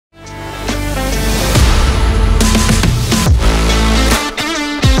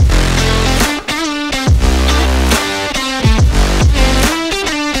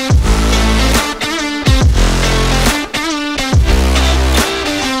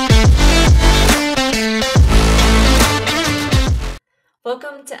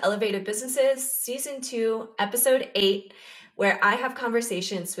Welcome to Elevated Businesses, Season 2, Episode 8, where I have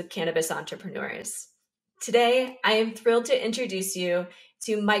conversations with cannabis entrepreneurs. Today, I am thrilled to introduce you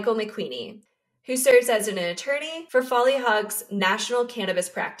to Michael McQueeny, who serves as an attorney for Foley Hoag's National Cannabis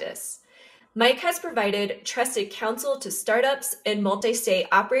Practice. Mike has provided trusted counsel to startups and multi-state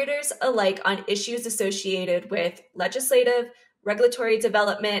operators alike on issues associated with legislative, regulatory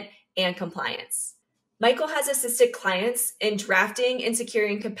development, and compliance. Michael has assisted clients in drafting and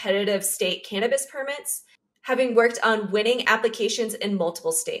securing competitive state cannabis permits, having worked on winning applications in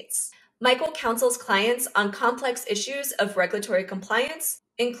multiple states. Michael counsels clients on complex issues of regulatory compliance,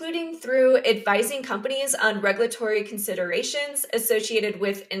 including through advising companies on regulatory considerations associated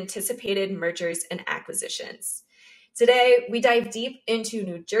with anticipated mergers and acquisitions. Today, we dive deep into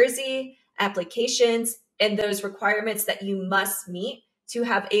New Jersey, applications, and those requirements that you must meet to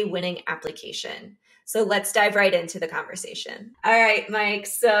have a winning application. So let's dive right into the conversation. All right, Mike.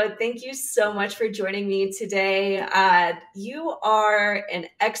 So thank you so much for joining me today. You are an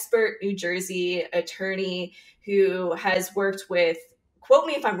expert New Jersey attorney who has worked with, quote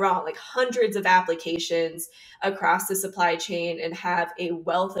me if I'm wrong, like hundreds of applications across the supply chain and have a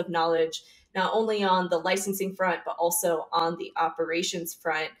wealth of knowledge, not only on the licensing front, but also on the operations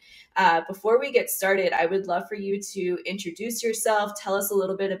front. Before we get started, I would love for you to introduce yourself, tell us a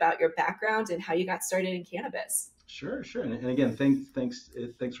little bit about your background and how you got started in cannabis. Sure. And again,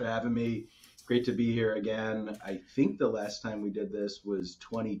 thanks for having me. Great to be here again. I think the last time we did this was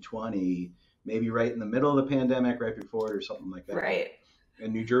 2020, maybe right in the middle of the pandemic, right before it or something like that. Right.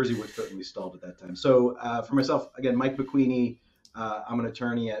 And New Jersey was certainly stalled at that time. So for myself, again, Mike McQueeny, I'm an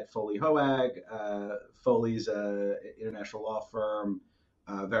attorney at Foley Hoag. Foley's an international law firm,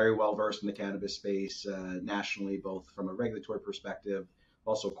 very well versed in the cannabis space nationally, both from a regulatory perspective,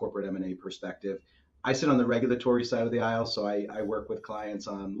 also corporate M&A perspective. I sit on the regulatory side of the aisle, so I work with clients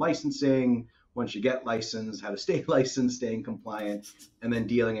on licensing, once you get licensed, how to stay licensed, staying compliant, and then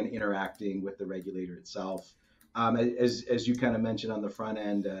dealing and interacting with the regulator itself. As you kind of mentioned on the front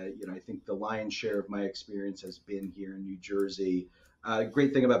end, I think the lion's share of my experience has been here in New Jersey.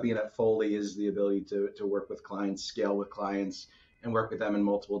 Great thing about being at Foley is the ability to work with clients, scale with clients, and work with them in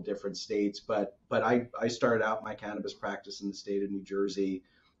multiple different states. But I started out my cannabis practice in the state of New Jersey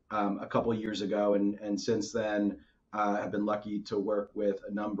a couple of years ago, and since then have been lucky to work with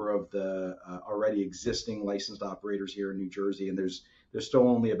a number of the already existing licensed operators here in New Jersey, and there's still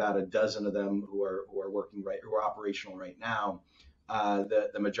only about a dozen of them who are working who are operational right now.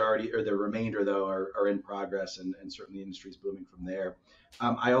 The majority or the remainder, though, are in progress, and certainly the industry is booming from there.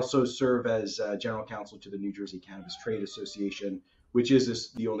 I also serve as general counsel to the New Jersey Cannabis Trade Association, which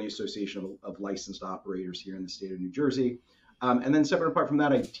is the only association of licensed operators here in the state of New Jersey. And then separate apart from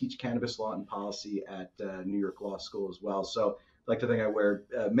that, I teach cannabis law and policy at New York Law School as well. So I like to think I wear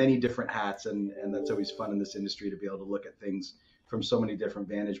many different hats, and that's always fun in this industry to be able to look at things from so many different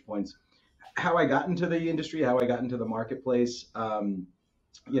vantage points. How I got into the industry, how I got into the marketplace,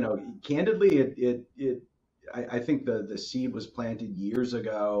 candidly, I think the seed was planted years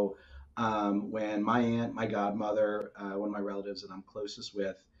ago when my aunt, my godmother, one of my relatives that I'm closest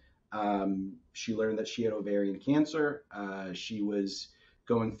with, she learned that she had ovarian cancer. She was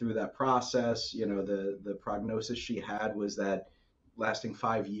going through that process. The prognosis she had was that lasting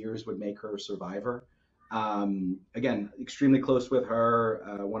 5 years would make her a survivor. Again, extremely close with her.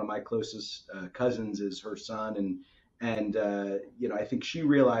 One of my closest cousins is her son, and I think she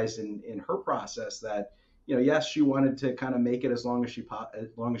realized in her process that yes, she wanted to kind of make it as long as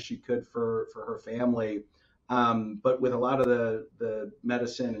she could for her family, but with a lot of the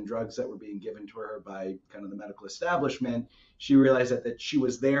medicine and drugs that were being given to her by kind of the medical establishment, she realized that she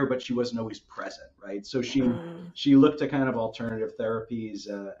was there, but she wasn't always present, right? So she looked to kind of alternative therapies,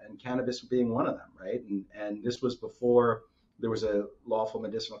 and cannabis being one of them, right? And this was before there was a lawful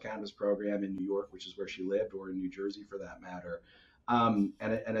medicinal cannabis program in New York, which is where she lived, or in New Jersey for that matter. And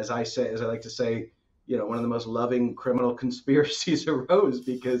as I like to say, one of the most loving criminal conspiracies arose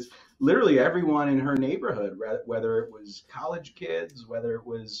because literally everyone in her neighborhood, whether it was college kids, whether it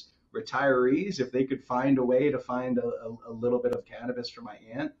was retirees, if they could find a way to find a little bit of cannabis for my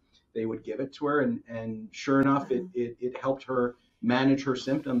aunt, they would give it to her. And sure enough, it helped her manage her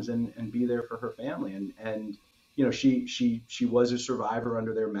symptoms and be there for her family. And she was a survivor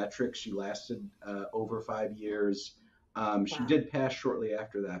under their metrics. She lasted over 5 years. She did pass shortly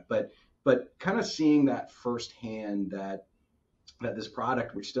after that, but kind of seeing that firsthand that this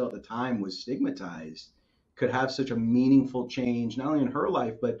product, which still at the time was stigmatized, could have such a meaningful change, not only in her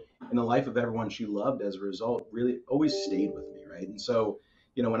life, but in the life of everyone she loved as a result, really always stayed with me, right? And so,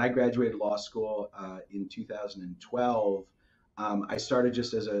 when I graduated law school in 2012, I started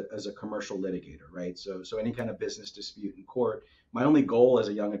just as a commercial litigator, right? So any kind of business dispute in court. My only goal as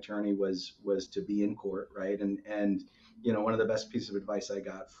a young attorney was to be in court, right? And one of the best pieces of advice I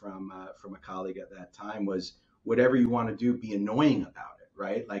got from a colleague at that time was, whatever you want to do, be annoying about it,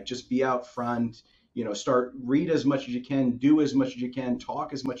 right? Like, just be out front. Read as much as you can, do as much as you can,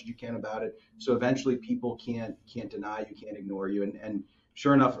 talk as much as you can about it. So eventually people can't deny you, can't ignore you. And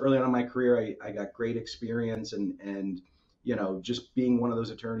sure enough, early on in my career, I got great experience, and just being one of those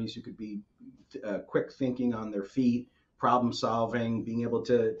attorneys who could be quick thinking on their feet, problem solving, being able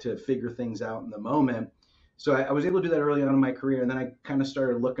to figure things out in the moment. So I was able to do that early on in my career. And then I kind of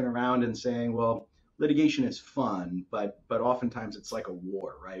started looking around and saying, well, litigation is fun, but oftentimes it's like a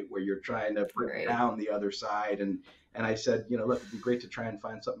war, right? Where you're trying to put Right. down the other side. And I said, look, it'd be great to try and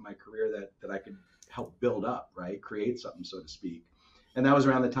find something in my career that I could help build up, right? Create something, so to speak. And that was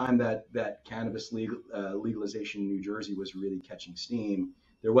around the time that cannabis legalization in New Jersey was really catching steam.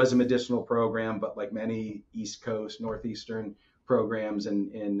 There was a medicinal program, but like many East Coast, Northeastern programs in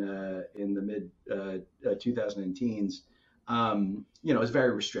the mid 2010s, it was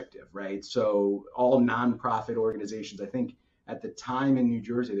very restrictive, right? So all nonprofit organizations, I think at the time in New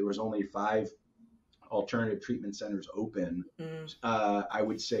Jersey, there was only 5 alternative treatment centers open. I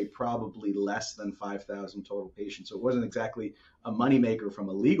would say probably less than 5,000 total patients. So it wasn't exactly a moneymaker from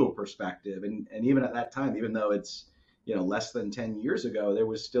a legal perspective. And even at that time, even though it's less than 10 years ago, there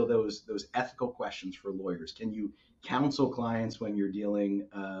was still those ethical questions for lawyers. Can you counsel clients when you're dealing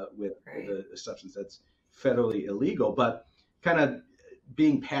with a substance that's federally illegal? But kind of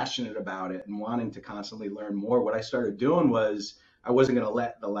being passionate about it and wanting to constantly learn more, what I started doing was, I wasn't going to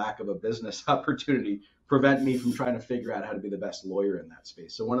let the lack of a business opportunity prevent me from trying to figure out how to be the best lawyer in that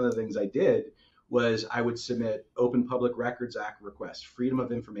space. So one of the things I did was I would submit Open Public Records Act requests, Freedom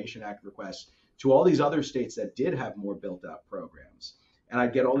of Information Act requests to all these other states that did have more built out programs. And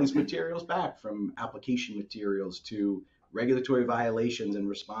I'd get all these materials back, from application materials to regulatory violations and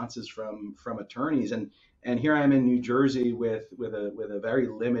responses from attorneys. And here I am in New Jersey with a very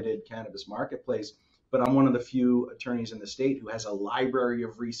limited cannabis marketplace, but I'm one of the few attorneys in the state who has a library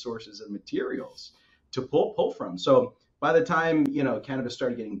of resources and materials to pull from. So by the time cannabis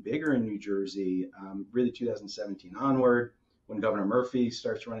started getting bigger in New Jersey, really 2017 onward, when Governor Murphy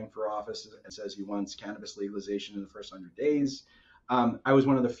starts running for office and says he wants cannabis legalization in the first 100 days, I was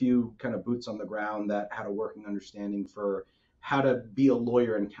one of the few kind of boots on the ground that had a working understanding for how to be a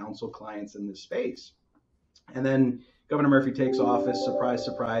lawyer and counsel clients in this space. And then Governor Murphy takes office. Surprise,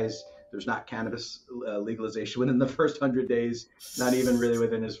 surprise. There's not cannabis legalization within the first 100 days, not even really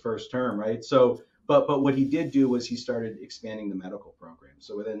within his first term, right? So, but what he did do was he started expanding the medical program.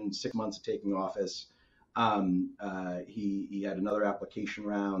 So within 6 months of taking office, he had another application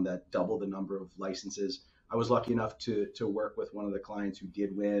round that doubled the number of licenses. I was lucky enough to work with one of the clients who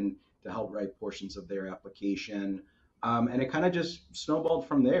did win to help write portions of their application. And it kind of just snowballed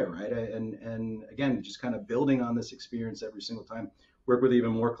from there, right? And again, just kind of building on this experience every single time. Work with even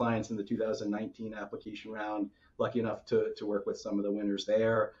more clients in the 2019 application round. Lucky enough to work with some of the winners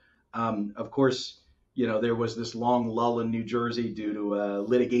there. Of course, there was this long lull in New Jersey due to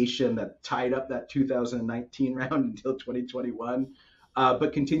litigation that tied up that 2019 round until 2021.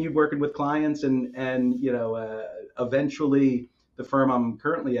 But continued working with clients, and eventually the firm I'm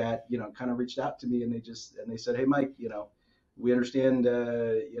currently at, kind of reached out to me, and they said, hey, Mike, we understand,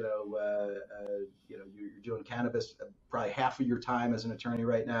 you're doing cannabis probably half of your time as an attorney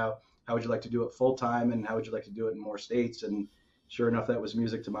right now. How would you like to do it full time, and how would you like to do it in more states? And sure enough, that was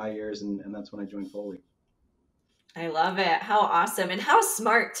music to my ears, and that's when I joined Foley. I love it. How awesome. And how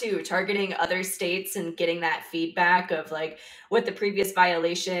smart too, targeting other states and getting that feedback of like what the previous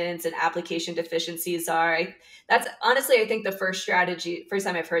violations and application deficiencies are. That's honestly, I think the first time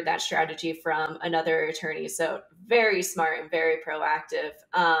I've heard that strategy from another attorney. So very smart and very proactive.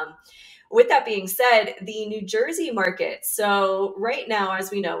 With that being said, the New Jersey market. So right now,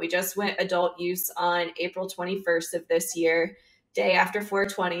 as we know, we just went adult use on April 21st of this year, day after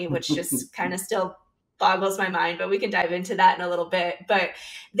 420, which just kind of still boggles my mind, but we can dive into that in a little bit. But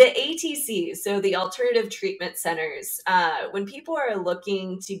the ATCs, so the alternative treatment centers, when people are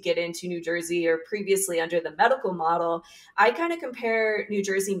looking to get into New Jersey or previously under the medical model, I kind of compare New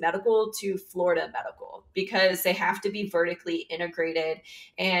Jersey medical to Florida medical because they have to be vertically integrated.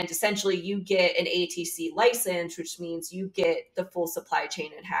 And essentially you get an ATC license, which means you get the full supply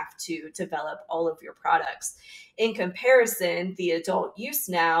chain and have to develop all of your products. In comparison, the adult use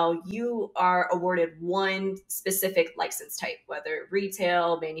now, you are awarded one specific license type, whether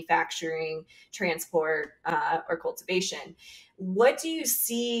retail, manufacturing, transport, or cultivation. What do you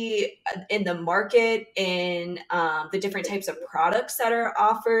see in the market, in the different types of products that are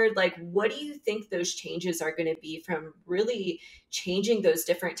offered? Like, what do you think those changes are going to be from really changing those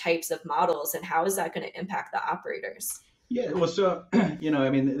different types of models, and how is that going to impact the operators? Yeah, well, so I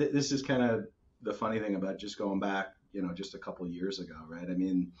mean, this is kind of the funny thing about just going back, just a couple of years ago, right? I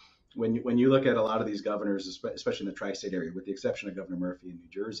mean, when you look at a lot of these governors, especially in the tri-state area, with the exception of Governor Murphy in New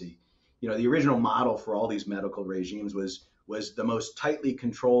Jersey, the original model for all these medical regimes was the most tightly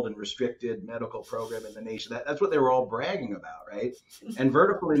controlled and restricted medical program in the nation. That's what they were all bragging about, right? And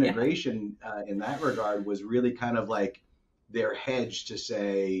vertical Yeah. integration in that regard was really kind of like their hedge to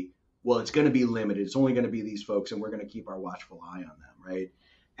say, well, it's going to be limited. It's only going to be these folks, and we're going to keep our watchful eye on them, right?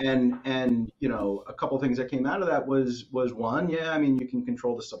 And a couple of things that came out of that was one, yeah, I mean, you can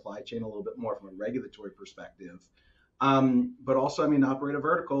control the supply chain a little bit more from a regulatory perspective. But also, I mean, to operate a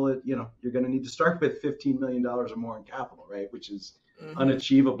vertical, you're going to need to start with $15 million or more in capital, right? Which is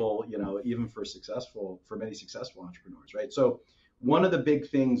unachievable, even for many successful entrepreneurs, right? So one of the big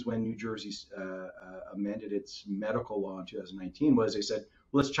things when New Jersey amended its medical law in 2019 was they said,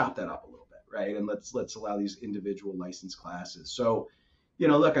 well, let's chop that up a little bit, right? And let's allow these individual license classes. So,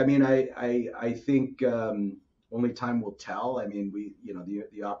 look, I mean, I think only time will tell. I mean,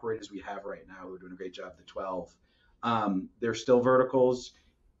 the operators we have right now, we're doing a great job. The 12. They're still verticals.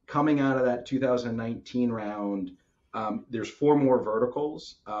 Coming out of that 2019 round, there's 4 more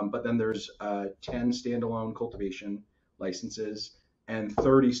verticals, but then there's 10 standalone cultivation licenses and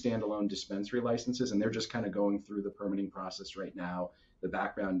 30 standalone dispensary licenses, and they're just kind of going through the permitting process right now, the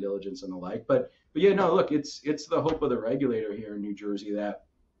background diligence and the like. But yeah, no, look, it's the hope of the regulator here in New Jersey that,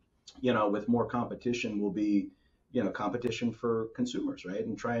 with more competition will be competition for consumers, right?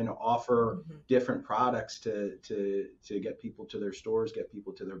 And trying to offer different products to get people to their stores, get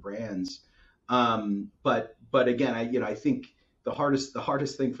people to their brands. But again, I think the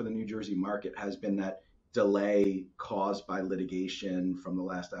hardest thing for the New Jersey market has been that delay caused by litigation from the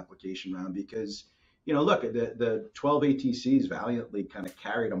last application round, because look, the 12 ATCs valiantly kind of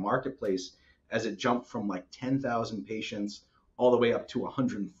carried a marketplace as it jumped from like 10,000 patients all the way up to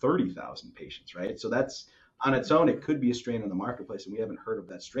 130,000 patients, right? So that's on its own, it could be a strain in the marketplace, and we haven't heard of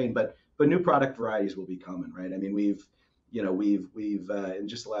that strain. But new product varieties will be coming, right? I mean, we've in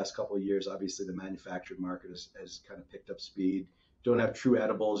just the last couple of years, obviously the manufactured market has kind of picked up speed. Don't have true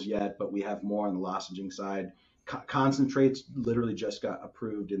edibles yet, but we have more on the lozenging side. Concentrates literally just got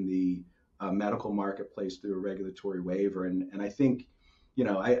approved in the medical marketplace through a regulatory waiver, and I think,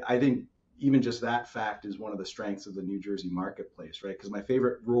 I think even just that fact is one of the strengths of the New Jersey marketplace, right? Because my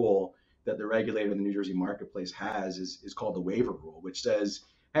favorite rule that the regulator in the New Jersey marketplace has is called the waiver rule, which says,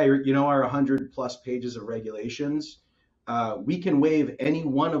 hey, our 100+ pages of regulations, we can waive any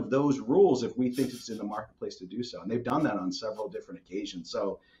one of those rules if we think it's in the marketplace to do so. And they've done that on several different occasions.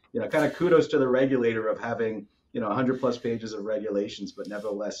 So, kind of kudos to the regulator of having, 100+ pages of regulations, but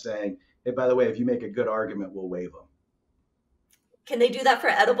nevertheless saying, hey, by the way, if you make a good argument, we'll waive them. Can they do that for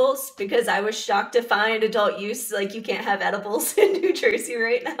edibles? Because I was shocked to find adult use, like you can't have edibles in New Jersey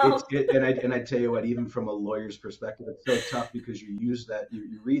right now. And I tell you what, even from a lawyer's perspective, it's so tough because you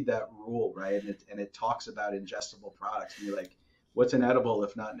read that rule, right? And it talks about ingestible products, and you're like, what's an edible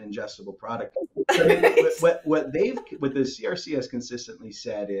if not an ingestible product? I mean, what the CRC has consistently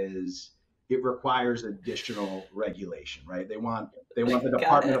said is it requires additional regulation, right? They want the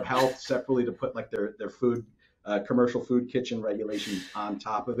Department of Health separately to put like their food. Commercial food kitchen regulations on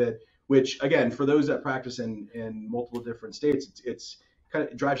top of it, which again, for those that practice in multiple different states, it's kind of,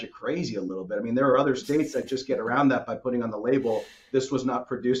 it drives you crazy a little bit. I mean, there are other states that just get around that by putting on the label, this was not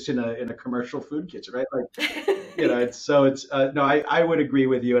produced in a commercial food kitchen, right? Like, no, I would agree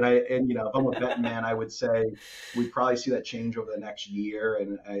with you. And if I'm a betting man, I would say we probably see that change over the next year.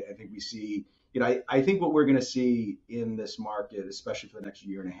 And I think we see, I think what we're going to see in this market, especially for the next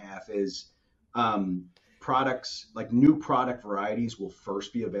year and a half, is products like new product varieties will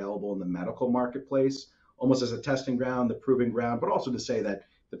first be available in the medical marketplace, almost as a testing ground, the proving ground, but also to say that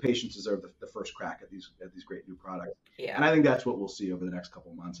the patients deserve the first crack at these great new products. Yeah. And I think that's what we'll see over the next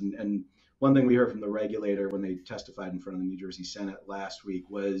couple of months. And one thing we heard from the regulator when they testified in front of the New Jersey Senate last week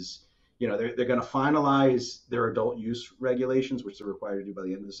was, they're going to finalize their adult use regulations, which they're required to do by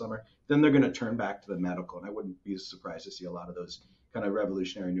the end of the summer. Then they're going to turn back to the medical. And I wouldn't be surprised to see a lot of those kind of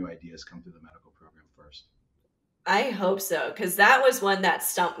revolutionary new ideas come through the medical program first. I hope so, because that was one that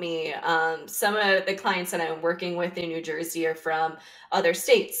stumped me. Some of the clients that I'm working with in New Jersey are from other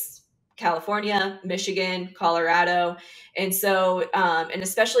states, California, Michigan, Colorado. And so, and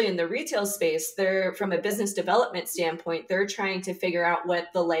especially in the retail space, they're from a business development standpoint, they're trying to figure out what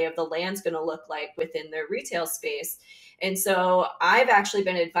the lay of the land's going to look like within their retail space. And so I've actually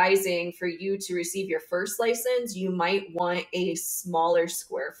been advising for you to receive your first license, you might want a smaller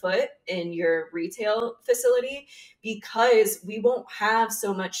square foot in your retail facility because we won't have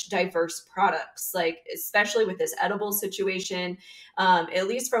so much diverse products, like especially with this edible situation. At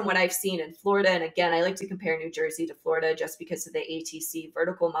least from what I've seen in Florida. And again, I like to compare New Jersey to Florida just because of the ATC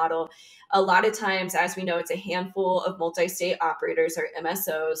vertical model. A lot of times, as we know, it's a handful of multi-state operators or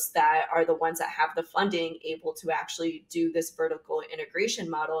MSOs that are the ones that have the funding able to actually do this vertical integration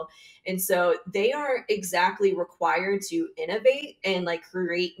model. And so they are exactly required to innovate and like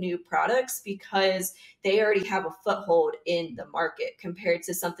create new products because they already have a foothold in the market compared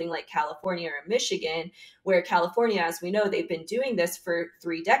to something like California or Michigan, where California, as we know, they've been doing this for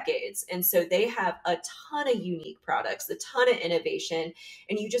 3 decades. And so they have a ton of unique products, a ton of innovation,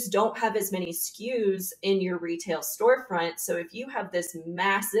 and you just don't have as many SKUs in your retail storefront. So if you have this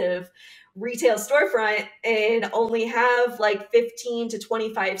massive retail storefront and only have like 15 to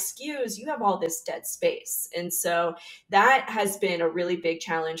 25 SKUs, you have all this dead space. And so that has been a really big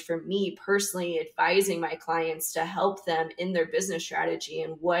challenge for me personally, advising my clients to help them in their business strategy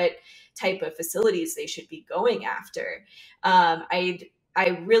and what type of facilities they should be going after.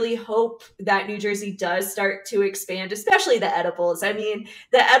 I really hope that New Jersey does start to expand, especially the edibles. I mean,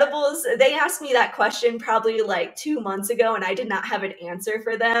 the edibles, they asked me that question probably like 2 months ago, and I did not have an answer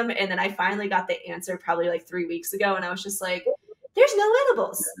for them. And then I finally got the answer probably like 3 weeks ago. And I was just like, there's no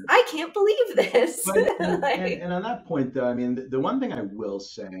edibles. I can't believe this. And on that point, though, I mean, the one thing I will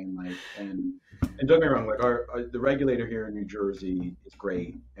say, like, and don't get me wrong, like the regulator here in New Jersey is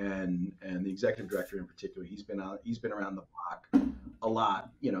great, and the executive director in particular, he's been around the block a lot.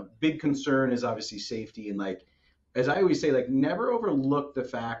 You know, big concern is obviously safety, and like, as I always say, like, never overlook the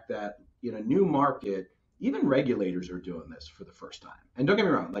fact that, you know, new market, even regulators are doing this for the first time. And don't get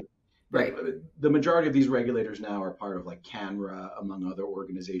me wrong, like, Right. the majority of these regulators now are part of like CANRA, among other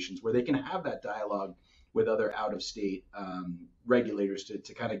organizations, where they can have that dialogue with other out-of-state regulators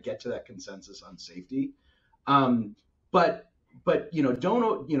to kind of get to that consensus on safety. Um, but you know,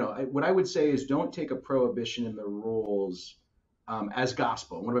 don't what I would say is don't take a prohibition in the rules as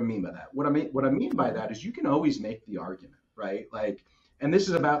gospel. What do I mean by that? What I mean by that is you can always make the argument, right? Like, and this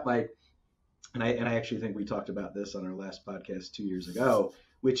is about like, and I actually think we talked about this on our last podcast 2 years ago,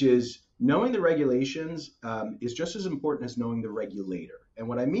 which is knowing the regulations is just as important as knowing the regulator. And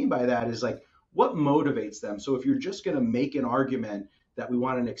what I mean by that is like, what motivates them? So if you're just going to make an argument that we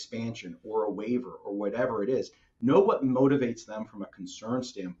want an expansion or a waiver or whatever it is, know what motivates them from a concern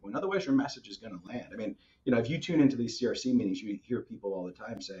standpoint. Otherwise, your message is going to land. I mean, you know, if you tune into these CRC meetings, you hear people all the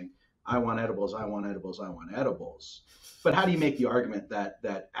time saying, I want edibles, I want edibles, I want edibles. But how do you make the argument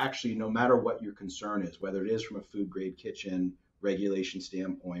that actually, no matter what your concern is, whether it is from a food grade kitchen regulation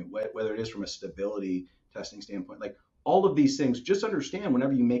standpoint, whether it is from a stability testing standpoint, like all of these things, just understand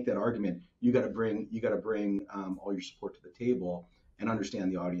whenever you make that argument, you got to bring all your support to the table and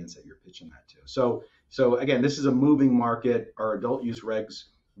understand the audience that you're pitching that to. So again, this is a moving market. Our adult use regs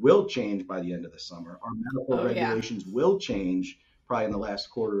will change by the end of the summer. Our medical regulations will change probably in the last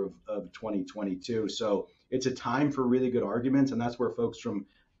quarter of 2022. So it's a time for really good arguments, and that's where folks from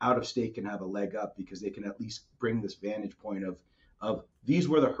out of state can have a leg up because they can at least bring this vantage point of these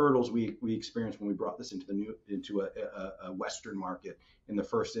were the hurdles we experienced when we brought this into a Western market in the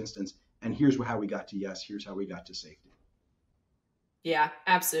first instance, and here's how we got to yes, here's how we got to safety. Yeah,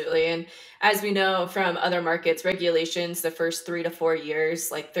 absolutely. And as we know from other markets, regulations, the first 3 to 4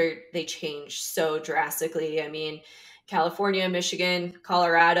 years, like they change so drastically. I mean, California, Michigan,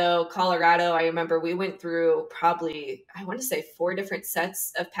 Colorado, I remember we went through probably, I want to say 4 different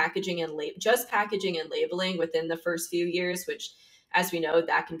sets of packaging and just packaging and labeling within the first few years, which, as we know,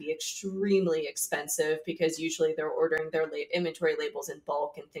 that can be extremely expensive because usually they're ordering their inventory labels in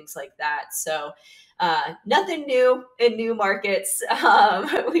bulk and things like that. So nothing new in new markets.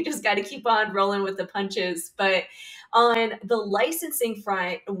 We just got to keep on rolling with the punches. But on the licensing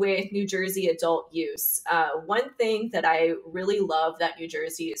front with New Jersey adult use, one thing that I really love that New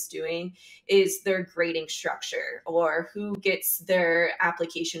Jersey is doing is their grading structure, or who gets their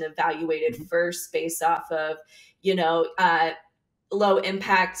application evaluated first based off of, low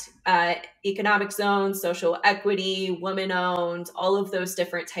impact economic zones, social equity, women owned, all of those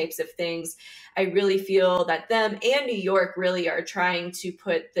different types of things. I really feel that them and New York really are trying to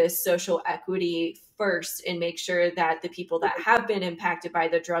put this social equity first and make sure that the people that have been impacted by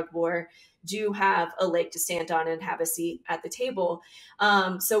the drug war do have a leg to stand on and have a seat at the table.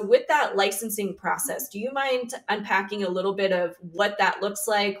 So with that licensing process, do you mind unpacking a little bit of what that looks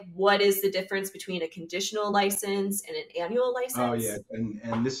like? What is the difference between a conditional license and an annual license? Oh yeah,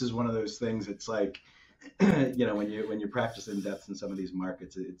 and this is one of those things. It's like, when you practice in depth in some of these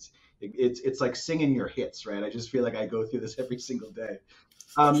markets, it's like singing your hits, right? I just feel like I go through this every single day.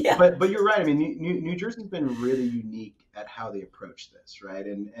 Yeah. But you're right. I mean, New Jersey's been really unique at how they approach this, right?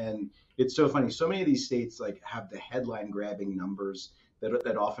 And it's so funny. So many of these states like have the headline grabbing numbers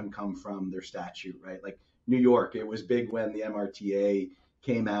that often come from their statute, right? Like New York, it was big when the MRTA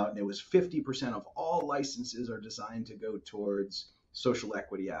came out, and it was 50% of all licenses are designed to go towards social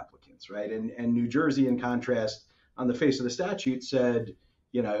equity applicants, right? And New Jersey, in contrast, on the face of the statute said,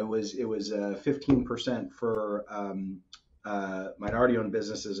 it was 15% for minority-owned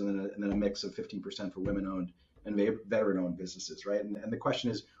businesses, and then a mix of 15% for women-owned and veteran-owned businesses, right? And the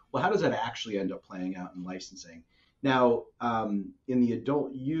question is, well, how does that actually end up playing out in licensing? Now, in the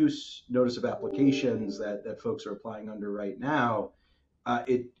adult use notice of applications that folks are applying under right now,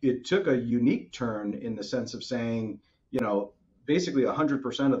 it took a unique turn in the sense of saying, basically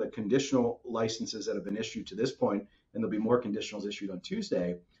 100% of the conditional licenses that have been issued to this point, and there'll be more conditionals issued on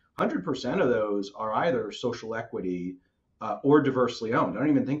Tuesday, 100% of those are either social equity or diversely owned. I don't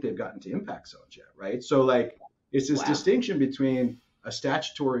even think they've gotten to impact zones yet, right? So like it's this distinction between a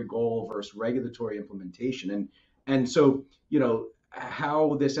statutory goal versus regulatory implementation. And so,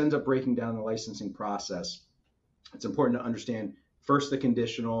 how this ends up breaking down the licensing process, it's important to understand first the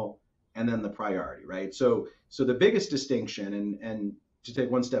conditional and then the priority, right? So the biggest distinction, and to take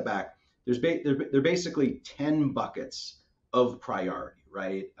one step back, there are basically 10 buckets of priority,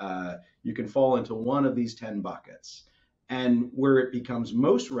 right? You can fall into one of these 10 buckets. And where it becomes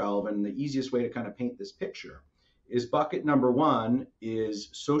most relevant, and the easiest way to kind of paint this picture, is bucket number 1 is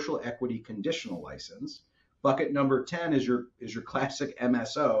social equity conditional license. Bucket number 10 is your classic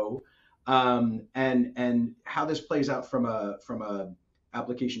MSO. And how this plays out from a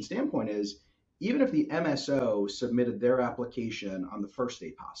application standpoint is, even if the MSO submitted their application on the first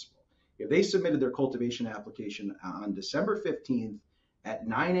day possible, if they submitted their cultivation application on December 15th at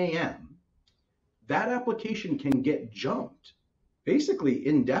 9 a.m., that application can get jumped basically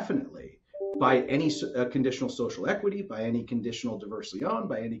indefinitely by any conditional social equity, by any conditional diversely owned,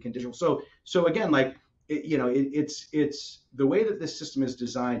 by any conditional. So again, like, it's the way that this system is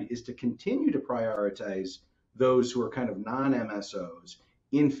designed is to continue to prioritize those who are kind of non-MSOs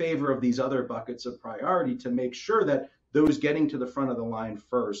in favor of these other buckets of priority, to make sure that those getting to the front of the line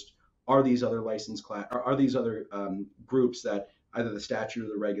first are these other are these other groups that either the statute or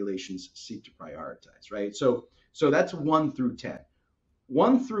the regulations seek to prioritize, right? So that's 1 through 10.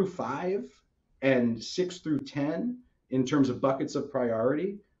 1 through 5 and 6 through 10 in terms of buckets of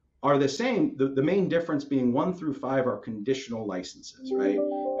priority are the same. The main difference being 1 through 5 are conditional licenses, right?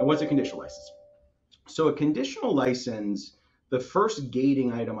 And what's a conditional license? So a conditional license, the first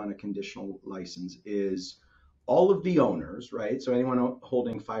gating item on a conditional license is all of the owners, right? So anyone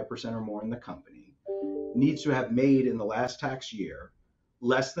holding 5% or more in the company needs to have made in the last tax year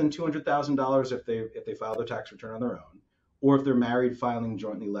less than $200,000 if they file their tax return on their own, or if they're married filing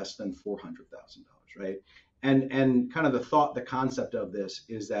jointly less than $400,000, right? And kind of the concept of this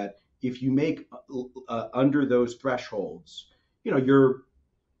is that if you make under those thresholds, you're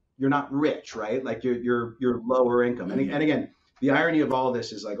not rich, right? Like you're lower income. And again, the irony of all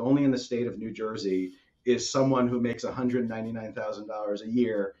this is, like, only in the state of New Jersey is someone who makes $199,000 a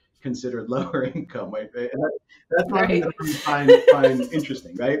year considered lower income, right? And that's one thing that we find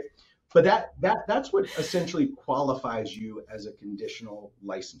interesting, right? But that's what essentially qualifies you as a conditional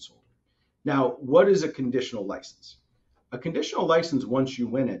license holder. Now, what is a conditional license? A conditional license, once you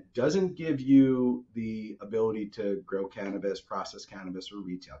win it, doesn't give you the ability to grow cannabis, process cannabis, or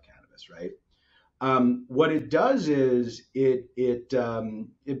retail cannabis, right? What it does is it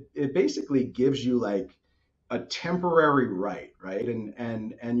basically gives you like a temporary right?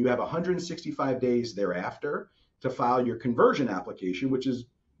 And you have 165 days thereafter to file your conversion application, which is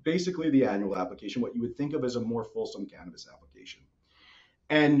basically the annual application, what you would think of as a more fulsome cannabis application.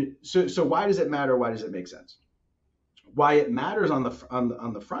 And so why does it matter? Why does it make sense? Why it matters on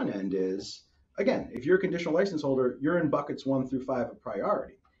the front end is, again, if you're a conditional license holder, you're in buckets 1 through 5 of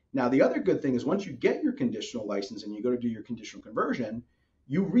priority. Now, the other good thing is, once you get your conditional license and you go to do your conditional conversion,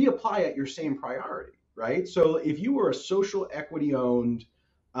 you reapply at your same priority, right? So if you were a social equity owned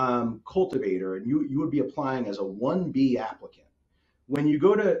cultivator, and you would be applying as a 1B applicant, when you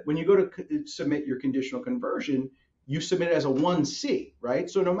go to submit your conditional conversion, you submit it as a 1C, right?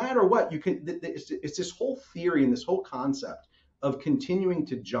 So no matter what, you can. It's this whole theory and this whole concept of continuing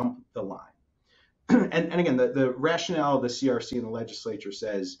to jump the line, and again, the rationale of the CRC and the legislature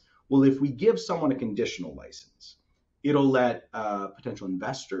says, well, if we give someone a conditional license, it'll let potential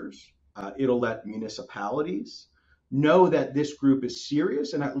investors, it'll let municipalities know that this group is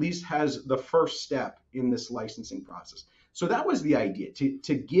serious and at least has the first step in this licensing process. So that was the idea,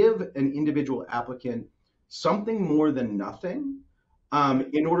 to give an individual applicant something more than nothing,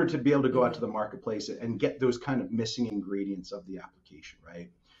 in order to be able to go out to the marketplace and get those kind of missing ingredients of the application, right?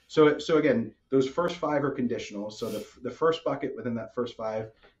 So again, those first 5 are conditional. So the first bucket within that first 5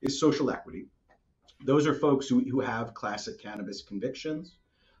 is social equity. Those are folks who have classic cannabis convictions,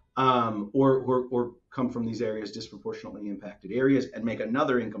 or come from these areas, disproportionately impacted areas, and make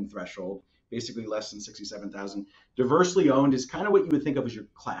another income threshold, basically less than 67,000. Diversely owned is kind of what you would think of as your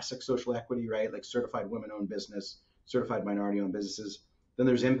classic social equity, right? Like certified women-owned business, certified minority-owned businesses. Then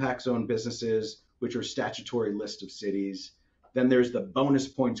there's impact zone businesses, which are statutory list of cities. Then there's the bonus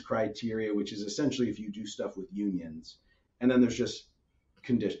points criteria, which is essentially if you do stuff with unions. And then there's just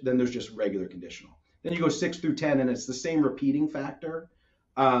regular conditional. Then you go 6 through 10, and it's the same repeating factor,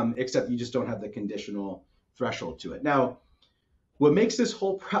 except you just don't have the conditional threshold to it. Now, what makes this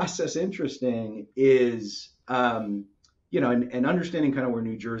whole process interesting is, and understanding kind of where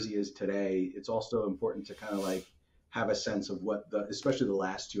New Jersey is today, it's also important to kind of like have a sense of what especially the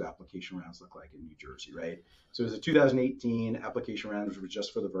last 2 application rounds look like in New Jersey, right? So there's a 2018 application round, which was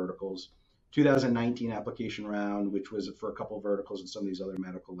just for the verticals, 2019 application round, which was for a couple of verticals and some of these other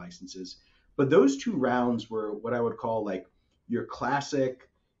medical licenses. But those 2 rounds were what I would call like your classic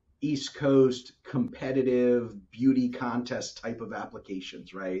East Coast competitive beauty contest type of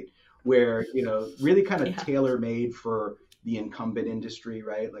applications, right? Where, really kind of tailor-made for the incumbent industry,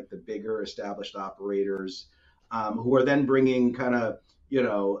 right? Like the bigger established operators, who are then bringing kind of,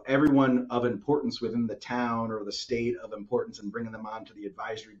 everyone of importance within the town or the state of importance and bringing them onto the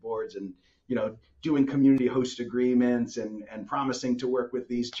advisory boards and, doing community host agreements and promising to work with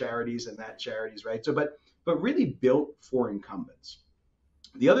these charities and that charities, right? So, but really built for incumbents.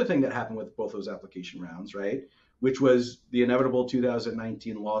 The other thing that happened with both those application rounds, right, which was the inevitable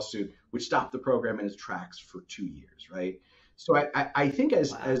 2019 lawsuit, which stopped the program in its tracks for 2 years, right? So I think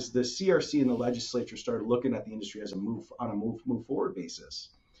as the CRC and the legislature started looking at the industry as a move forward basis,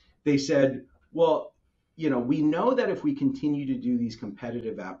 they said, well, we know that if we continue to do these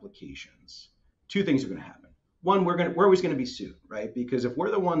competitive applications, 2 things are going to happen. One, we're always going to be sued, right? Because if we're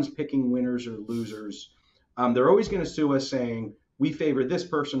the ones picking winners or losers, they're always going to sue us saying we favor this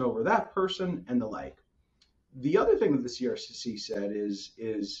person over that person and the like. The other thing that the CRC said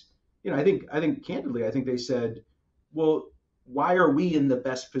is I think candidly, I think they said, well, why are we in the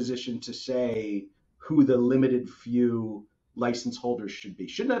best position to say who the limited few license holders should be?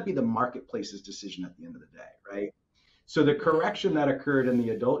 Shouldn't that be the marketplace's decision at the end of the day, right? So the correction that occurred in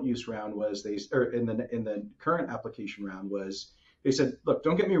the adult use round was in the current application round was they said, look,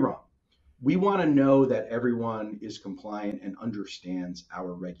 don't get me wrong. We want to know that everyone is compliant and understands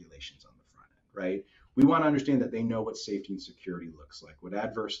our regulations on the front end, right? We want to understand that they know what safety and security looks like, what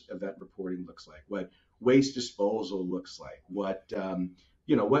adverse event reporting looks like, what waste disposal looks like, what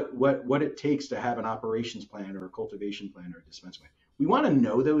it takes to have an operations plan or a cultivation plan or a dispensary plan. We want to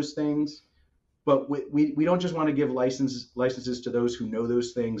know those things, but we don't just want to give licenses to those who know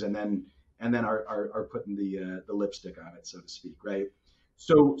those things and then are putting the lipstick on it, so to speak, right?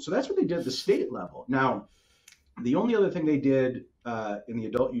 So that's what they did at the state level. Now, the only other thing they did in the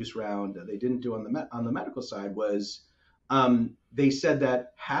adult use round that they didn't do on the medical side was they said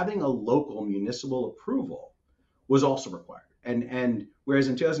that having a local municipal approval was also required. And whereas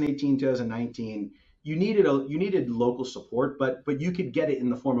in 2018, 2019, you needed local support, but you could get it in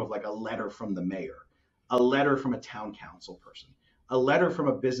the form of like a letter from the mayor, a letter from a town council person, a letter from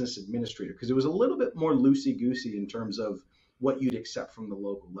a business administrator, because it was a little bit more loosey-goosey in terms of what you'd accept from the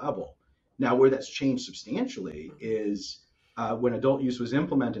local level. Now, where that's changed substantially is when adult use was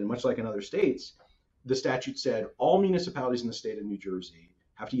implemented, much like in other states, the statute said all municipalities in the state of New Jersey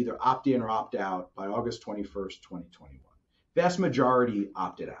have to either opt in or opt out by August 21st, 2021. Vast majority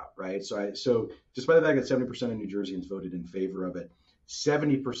opted out, right? So despite the fact that 70% of New Jerseyans voted in favor of it,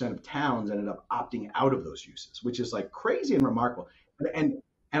 70% of towns ended up opting out of those uses, which is like crazy and remarkable. And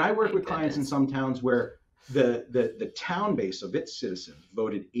I work with clients in some towns where the town base of its citizens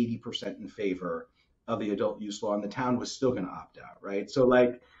voted 80% in favor of the adult use law, and the town was still going to opt out, right? So like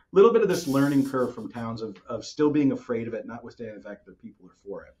a little bit of this learning curve from towns of still being afraid of it, notwithstanding the fact that people are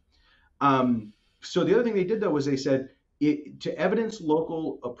for it. So the other thing they did, though, was they said to evidence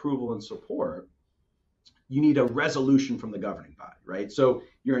local approval and support, you need a resolution from the governing body, right? So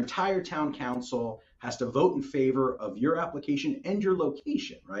your entire town council has to vote in favor of your application and your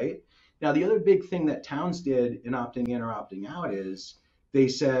location, right? Now, the other big thing that towns did in opting in or opting out is they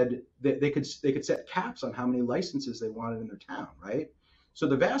said that they could set caps on how many licenses they wanted in their town, right? So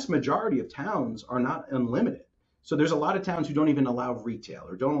the vast majority of towns are not unlimited. So there's a lot of towns who don't even allow retail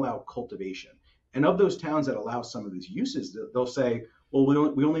or don't allow cultivation. And of those towns that allow some of these uses, they'll say, well,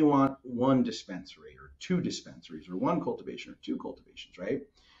 we only want one dispensary or two dispensaries or one cultivation or two cultivations, right?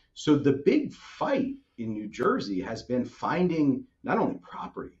 So the big fight in New Jersey has been finding not only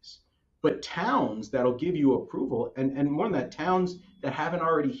properties, but towns that'll give you approval, and more than that, towns that haven't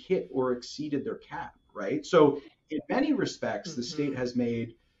already hit or exceeded their cap, right? So in many respects, the state has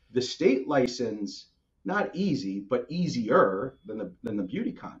made the state license not easy, but easier than the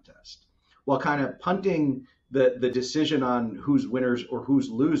beauty contest, while kind of punting the decision on who's winners or who's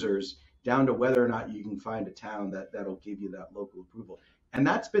losers down to whether or not you can find a town that'll give you that local approval. And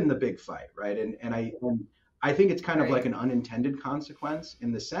that's been the big fight, right? And I think it's kind of like an unintended consequence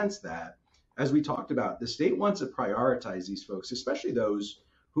in the sense that, as we talked about, the state wants to prioritize these folks, especially those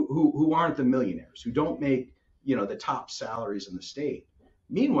who aren't the millionaires, who don't make, the top salaries in the state.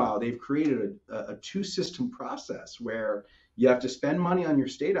 Meanwhile, they've created a two-system process where you have to spend money on your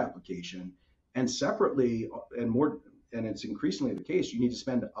state application, and separately, and it's increasingly the case, you need to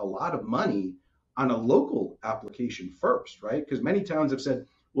spend a lot of money on a local application first, right? Because many towns have said,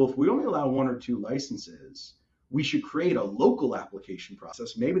 well, if we only allow one or two licenses, we should create a local application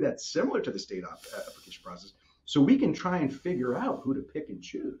process. Maybe that's similar to the state application process, so we can try and figure out who to pick and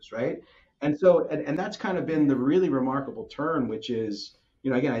choose, right? And so, and that's kind of been the really remarkable turn, which is,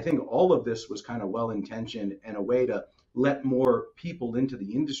 again, I think all of this was kind of well-intentioned and a way to let more people into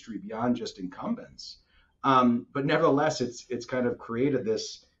the industry beyond just incumbents. But nevertheless, it's kind of created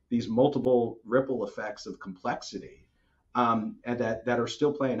these multiple ripple effects of complexity, and that are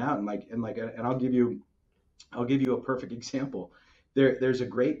still playing out. And I'll give you a perfect example. There's a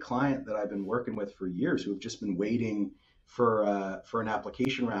great client that I've been working with for years who have just been waiting for an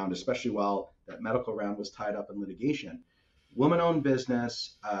application round, especially while that medical round was tied up in litigation. Woman-owned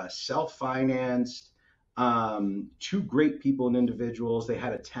business, self-financed, two great people and individuals. They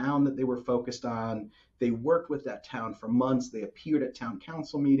had a town that they were focused on. They worked with that town for months. They appeared at town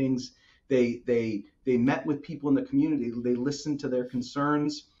council meetings. They met with people in the community. They listened to their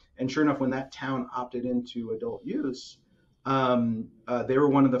concerns. And sure enough, when that town opted into adult use, they were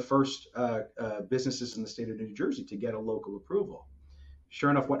one of the first businesses in the state of New Jersey to get a local approval.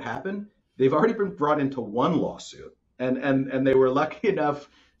 Sure enough, what happened? They've already been brought into one lawsuit, and they were lucky enough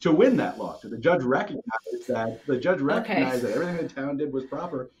to win that lawsuit. The judge recognized that everything the town did was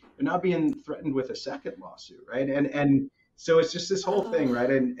proper. They're not being threatened with a second lawsuit, right? And so it's just this whole thing, right?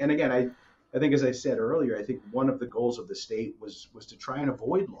 And again, I think, as I said earlier, I think one of the goals of the state was to try and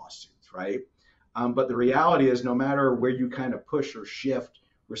avoid lawsuits, right? But the reality is, no matter where you kind of push or shift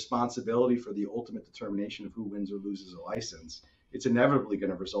responsibility for the ultimate determination of who wins or loses a license, it's inevitably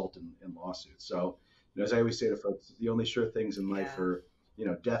going to result in lawsuits. So, as I always say to folks, the only sure things in life are,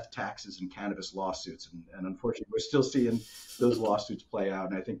 death, taxes, and cannabis lawsuits. And unfortunately, we're still seeing those lawsuits play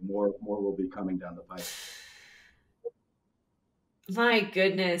out. And I think more will be coming down the pipe. My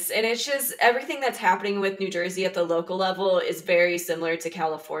goodness. And it's just everything that's happening with New Jersey at the local level is very similar to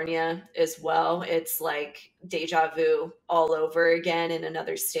California as well. It's like deja vu all over again in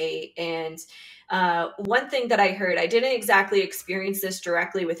another state. And one thing that I heard, I didn't exactly experience this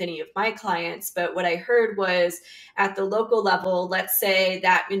directly with any of my clients, but what I heard was at the local level, let's say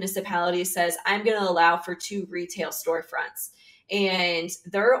that municipality says, I'm going to allow for 2 retail storefronts. And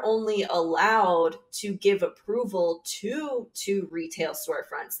they're only allowed to give approval to 2 retail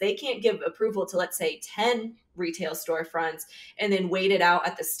storefronts. They can't give approval to, let's say, 10 retail storefronts and then wait it out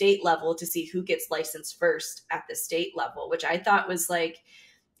at the state level to see who gets licensed first at the state level, which I thought was like,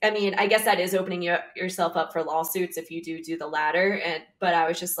 I guess that is opening yourself up for lawsuits if you do the latter. But I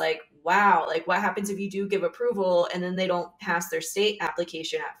was just like, wow, like what happens if you do give approval and then they don't pass their state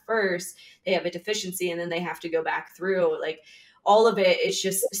application at first? They have a deficiency and then they have to go back through. Like, all of it is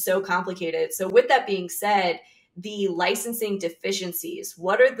just so complicated. So with that being said, the licensing deficiencies,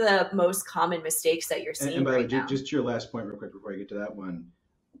 what are the most common mistakes that you're seeing right now? Just to your last point real quick before I get to that one.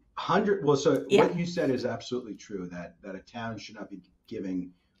 What you said is absolutely true, that a town should not be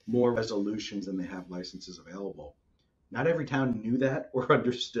giving more resolutions than they have licenses available. Not every town knew that or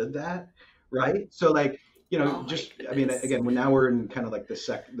understood that, right? So again, now we're in kind of like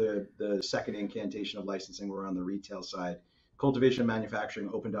the second incantation of licensing. We're on the retail side. Cultivation and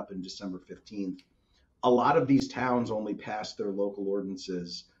manufacturing opened up in December 15th. A lot of these towns only passed their local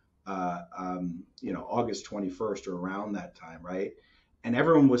ordinances, August 21st or around that time, right? And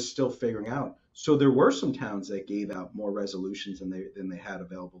everyone was still figuring out, So there were some towns that gave out more resolutions than they had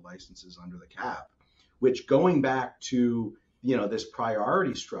available licenses under the cap, which, going back to, this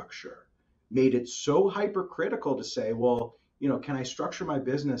priority structure, made it so hypercritical to say, well, can I structure my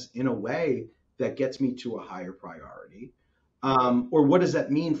business in a way that gets me to a higher priority? Or what does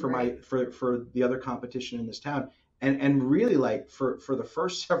that mean for for the other competition in this town? And really, like, for the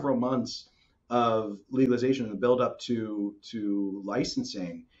first several months of legalization and the build up to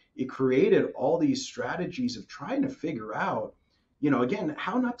licensing, it created all these strategies of trying to figure out, again,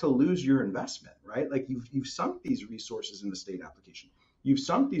 how not to lose your investment, right? Like, you've sunk these resources in the state application, you've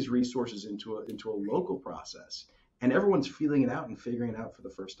sunk these resources into a local process, and everyone's feeling it out and figuring it out for the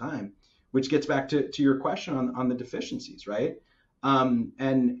first time, which gets back to your question on the deficiencies, right? And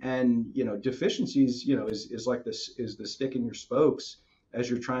deficiencies, is like this, is the stick in your spokes as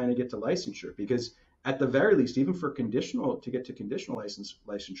you're trying to get to licensure, because at the very least, even for conditional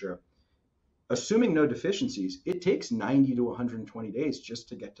licensure, assuming no deficiencies, it takes 90 to 120 days just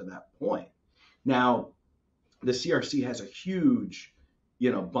to get to that point. Now, the CRC has a huge,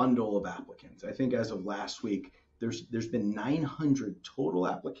 bundle of applicants. I think as of last week, there's been 900 total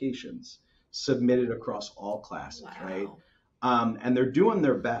applications submitted across all classes, Wow. right? And they're doing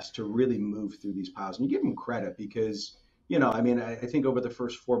their best to really move through these piles. And you give them credit because, I think over the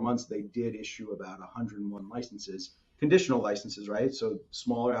first 4 months, they did issue about 101 licenses, conditional licenses, right? So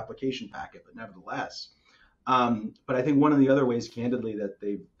smaller application packet, but nevertheless. But I think one of the other ways, candidly, that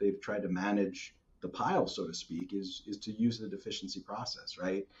they've tried to manage the pile, so to speak, is to use the deficiency process,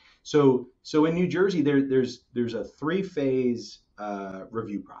 right? So in New Jersey, there's a 3-phase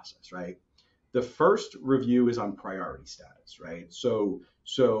review process, right? The first review is on priority status, right? So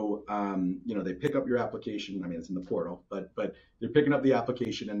they pick up your application. I mean, it's in the portal, but they're picking up the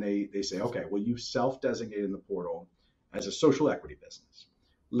application and they say, okay, well, you've self-designated in the portal as a social equity business.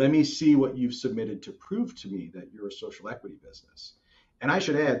 Let me see what you've submitted to prove to me that you're a social equity business. And I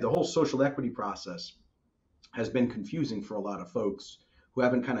should add, the whole social equity process has been confusing for a lot of folks who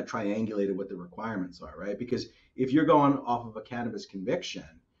haven't kind of triangulated what the requirements are, right? Because if you're going off of a cannabis conviction,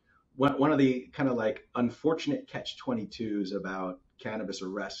 one of the kind of like unfortunate catch-22s about cannabis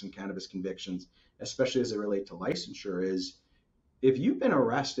arrests and cannabis convictions, especially as they relate to licensure, is if you've been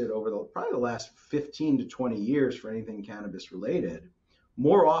arrested over probably the last 15 to 20 years for anything cannabis related,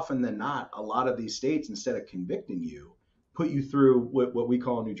 more often than not, a lot of these states, instead of convicting you, put you through what we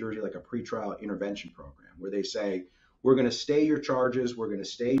call in New Jersey like a pretrial intervention program, where they say, we're going to stay your charges, we're going to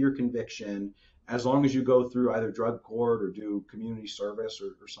stay your conviction, as long as you go through either drug court or do community service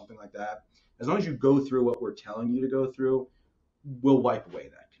or something like that. As long as you go through what we're telling you to go through, we'll wipe away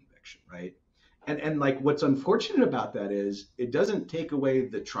that conviction, right? And like, what's unfortunate about that is it doesn't take away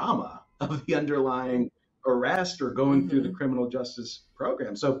the trauma of the underlying arrest or going through the criminal justice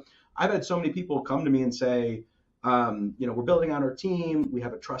program. So I've had so many people come to me and say, we're building on our team. We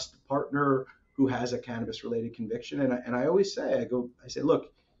have a trusted partner who has a cannabis related conviction. And I always say, I say,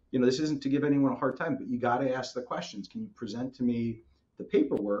 look, this isn't to give anyone a hard time, but you got to ask the questions. Can you present to me the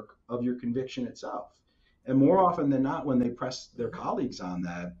paperwork of your conviction itself? And more often than not, when they press their colleagues on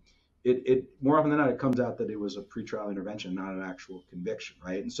that, it more often than not, it comes out that it was a pretrial intervention, not an actual conviction,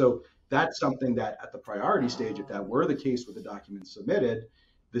 right? And so that's something that at the priority stage, if that were the case with the documents submitted,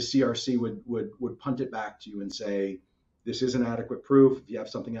 the CRC would punt it back to you and say, this isn't adequate proof. If you have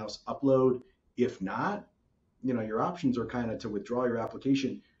something else, upload. If not, your options are kind of to withdraw your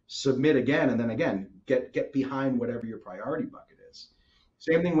application, submit again, and then again, get behind whatever your priority bucket is.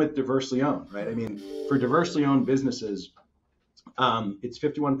 Same thing with diversely owned, right? I mean, for diversely owned businesses, it's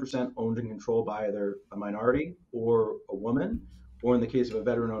 51% owned and controlled by either a minority or a woman, or in the case of a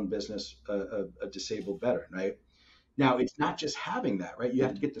veteran-owned business, a disabled veteran, right? Now, it's not just having that, right? You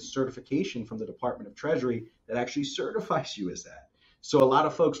have to get the certification from the Department of Treasury that actually certifies you as that. So a lot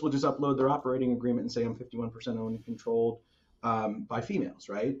of folks will just upload their operating agreement and say, I'm 51% owned and controlled by females,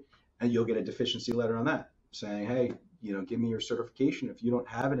 right? And you'll get a deficiency letter on that saying, hey, give me your certification. If you don't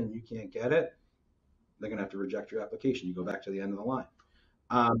have it and you can't get it, they're going to have to reject your application. You go back to the end of the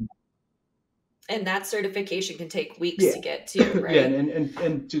line. And that certification can take weeks to get to, right? Yeah,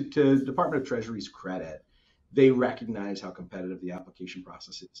 and to Department of Treasury's credit, they recognize how competitive the application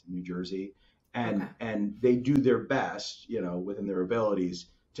process is in New Jersey, and they do their best, within their abilities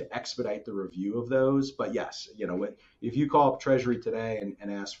to expedite the review of those. But yes, if you call up Treasury today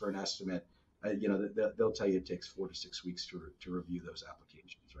and ask for an estimate, they'll tell you it takes 4 to 6 weeks to review those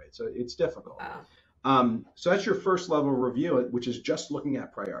applications, right? So it's difficult. Wow. So that's your first level review, which is just looking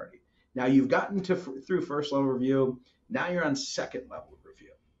at priority. Now you've gotten through first level review. Now you're on second level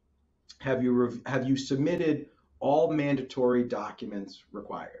review. Have you submitted all mandatory documents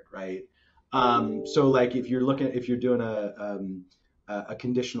required, right? So like if you're doing a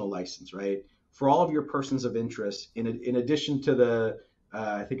conditional license, right? For all of your persons of interest, in addition to the,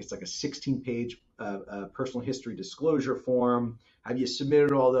 I think it's like a 16-page personal history disclosure form, have you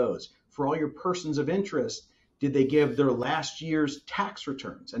submitted all those? For all your persons of interest, did they give their last year's tax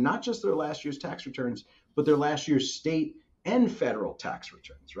returns? And not just their last year's tax returns, but their last year's state and federal tax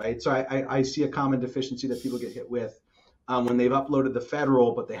returns, right? So I see a common deficiency that people get hit with when they've uploaded the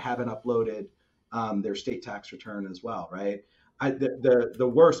federal, but they haven't uploaded their state tax return as well, right?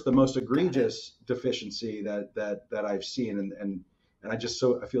 The worst, the most egregious deficiency that I've seen, and I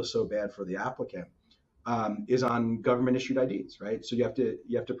feel so bad for the applicant, is on government issued IDs, right? So you have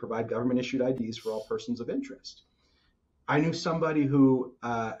to provide government issued IDs for all persons of interest. I knew somebody who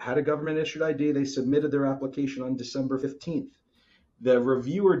had a government issued ID. They submitted their application on December 15th. The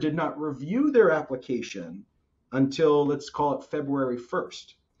reviewer did not review their application until, let's call it, February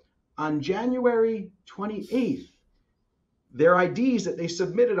 1st. On January 28th, their IDs that they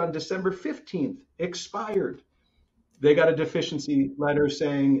submitted on December 15th expired. They got a deficiency letter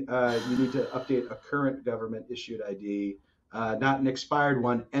saying you need to update a current government issued ID, not an expired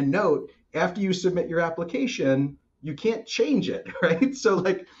one. And note, after you submit your application, you can't change it, right? So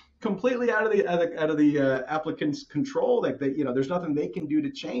like completely out of the applicant's control. Like there's nothing they can do to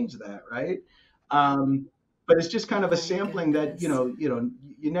change that, right? But it's just kind of a sampling that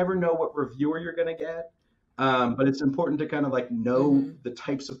you never know what reviewer you're going to get. But it's important to kind of like know the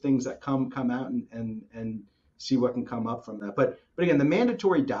types of things that come out and see what can come up from that. But again, the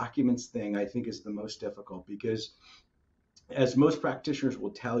mandatory documents thing I think is the most difficult because, as most practitioners will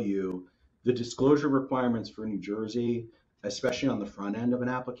tell you, the disclosure requirements for New Jersey, especially on the front end of an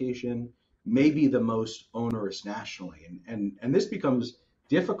application, may be the most onerous nationally. And this becomes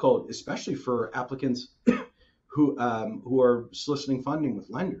difficult, especially for applicants who are soliciting funding with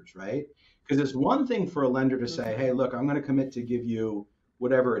lenders, right? Because it's one thing for a lender to say, hey, look, I'm going to commit to give you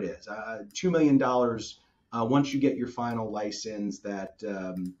whatever it is, $2 million once you get your final license that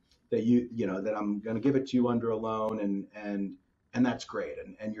that I'm going to give it to you under a loan and that's great.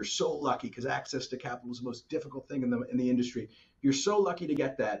 And you're so lucky because access to capital is the most difficult thing in the industry. You're so lucky to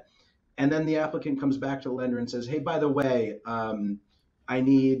get that. And then the applicant comes back to the lender and says, hey, by the way, I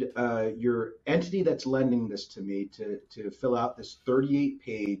need your entity that's lending this to me to fill out this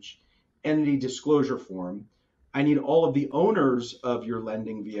 38-page entity disclosure form. I need all of the owners of your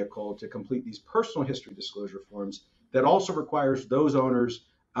lending vehicle to complete these personal history disclosure forms. That also requires those owners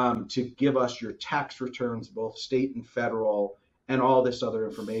to give us your tax returns, both state and federal, and all this other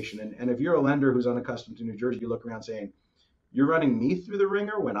information. And if you're a lender who's unaccustomed to New Jersey, you look around saying, you're running me through the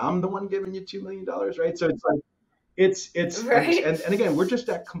ringer when I'm the one giving you $2 million, right? So it's like, it's right. And again, we're just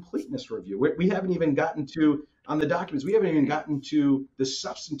at completeness review. We haven't even gotten to, on the documents, we haven't even gotten to the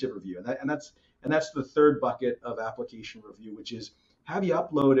substantive review. And that's the third bucket of application review, which is, have you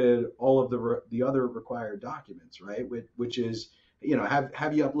uploaded all of the other required documents, right? Which is,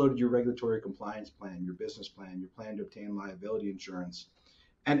 have you uploaded your regulatory compliance plan, your business plan, your plan to obtain liability insurance,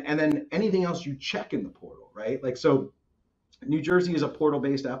 and then anything else you check in the portal, right? Like, so New Jersey is a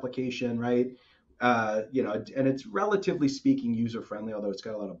portal-based application, right? And it's relatively speaking user-friendly, although it's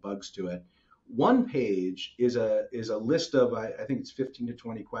got a lot of bugs to it. One page is a list of, I think it's 15 to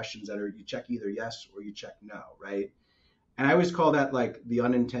 20 questions that are, you check either yes or you check no, right? And I always call that like the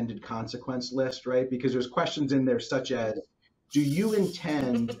unintended consequence list, right? Because there's questions in there such as, do you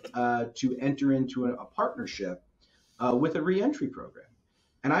intend to enter into a partnership with a reentry program?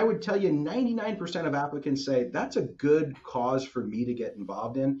 And I would tell you 99% of applicants say, that's a good cause for me to get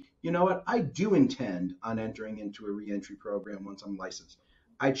involved in. You know what? I do intend on entering into a reentry program once I'm licensed.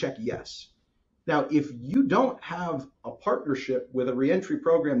 I check yes. Now, if you don't have a partnership with a reentry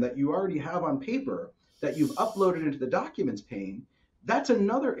program that you already have on paper, that you've uploaded into the documents pane, that's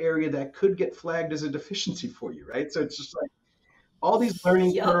another area that could get flagged as a deficiency for you, right? So it's just like all these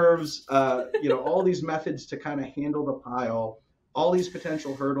learning curves, all these methods to kind of handle the pile, all these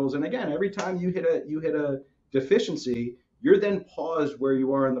potential hurdles. And again, every time you hit a deficiency, you're then paused where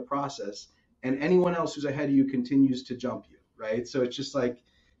you are in the process, and anyone else who's ahead of you continues to jump you, right? So it's just like,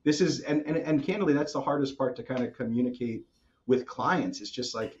 this is, and candidly, that's the hardest part to kind of communicate with clients. It's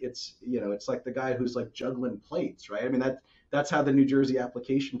just like, it's like the guy who's like juggling plates, right? I mean, that's how the New Jersey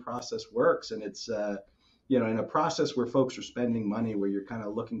application process works. And it's, in a process where folks are spending money, where you're kind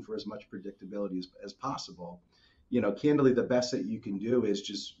of looking for as much predictability as possible, candidly, the best that you can do is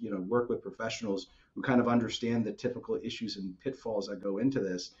just, work with professionals who kind of understand the typical issues and pitfalls that go into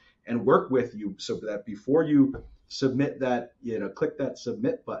this, and work with you so that before you submit that, click that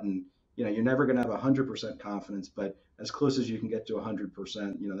submit button, you're never going to have 100% confidence, but as close as you can get to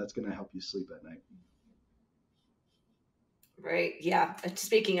 100%, that's going to help you sleep at night. Right. Yeah.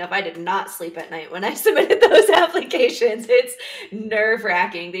 Speaking of, I did not sleep at night when I submitted those applications. It's nerve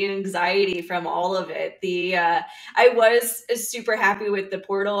wracking, the anxiety from all of it. I was super happy with the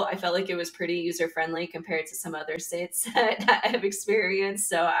portal. I felt like it was pretty user friendly compared to some other sites that I've experienced.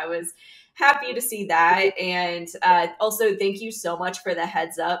 So I was happy to see that. And also, thank you so much for the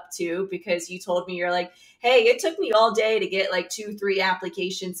heads up too, because you told me, you're like, hey, it took me all day to get like 2-3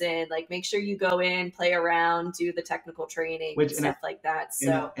 applications in. Like, make sure you go in, play around, do the technical training and stuff like that.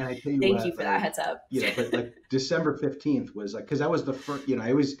 So and I tell you thank you for that heads up. But like December 15th was like, because that was the first,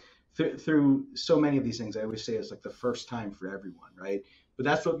 I always, through so many of these things, I always say it's like the first time for everyone, right? But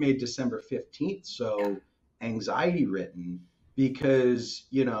that's what made December 15th so anxiety ridden, because,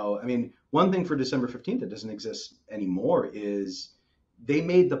 one thing for December 15th that doesn't exist anymore is they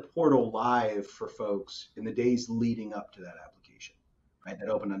made the portal live for folks in the days leading up to that application, right? That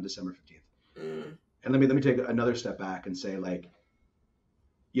opened on December 15th. And let me take another step back and say, like,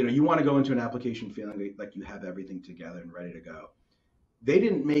 you want to go into an application feeling like you have everything together and ready to go. They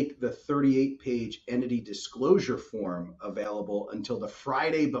didn't make the 38-page entity disclosure form available until the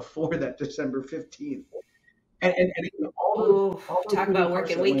Friday before that December 15th. And all those talk about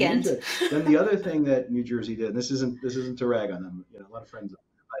working weekend. Then the other thing that New Jersey did, and this isn't to rag on them, a lot of friends,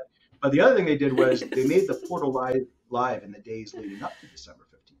 but the other thing they did was they made the portal live in the days leading up to December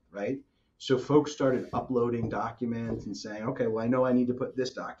 15th, right? So folks started uploading documents and saying, okay, well, I know I need to put this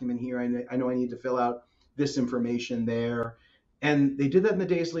document here. I know I need to fill out this information there. And they did that in the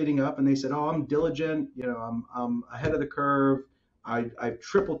days leading up, and they said, oh, I'm diligent, I'm ahead of the curve. I've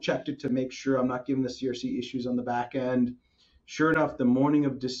triple checked it to make sure I'm not giving the CRC issues on the back end. Sure enough, the morning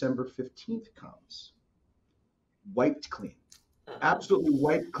of December 15th comes, wiped clean, absolutely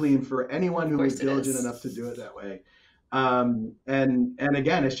wiped clean for anyone who was diligent enough to do it that way. And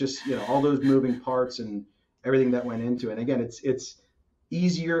again, it's just, all those moving parts and everything that went into it. And again, it's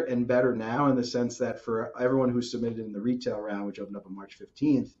easier and better now in the sense that for everyone who submitted in the retail round, which opened up on March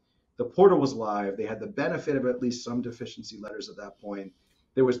 15th, the portal was live. They had the benefit of at least some deficiency letters at that point.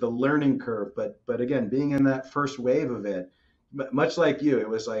 There was the learning curve, but again, being in that first wave of it, much like you, it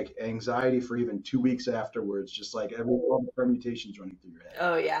was like anxiety for even 2 weeks afterwards, just like all the permutations running through your head.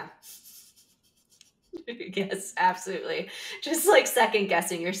 Oh yeah. Yes, absolutely. Just like second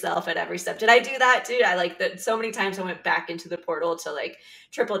guessing yourself at every step. Did I do that too? I like that so many times I went back into the portal to like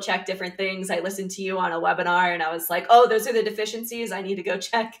triple check different things. I listened to you on a webinar and I was like, oh, those are the deficiencies. I need to go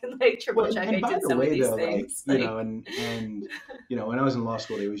check and like triple check. I did some of these things. Like, and when I was in law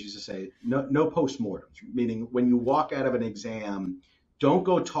school, they always used to say no postmortems, meaning when you walk out of an exam, don't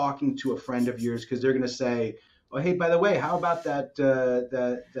go talking to a friend of yours because they're going to say, oh, hey, by the way, how about that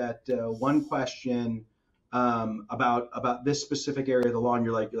one question about this specific area of the law? And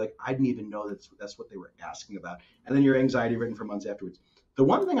you're like, I didn't even know that's what they were asking about. And then your anxiety ridden for months afterwards. The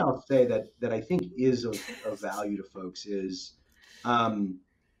one thing I'll say that I think is of value to folks is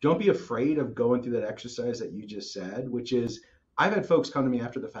don't be afraid of going through that exercise that you just said, which is I've had folks come to me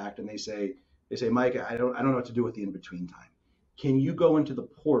after the fact and they say, Mike, I don't know what to do with the in-between time. Can you go into the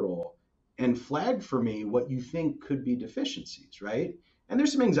portal and flag for me what you think could be deficiencies, right? And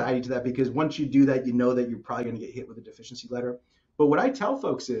there's some anxiety to that because once you do that, you know that you're probably going to get hit with a deficiency letter. But what I tell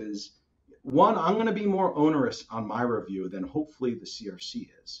folks is, one, I'm going to be more onerous on my review than hopefully the CRC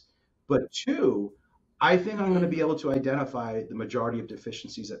is. But two, I think I'm going to be able to identify the majority of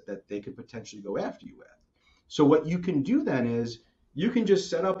deficiencies that they could potentially go after you with. So what you can do then is you can just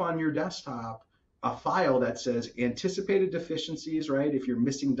set up on your desktop a file that says anticipated deficiencies, right? If you're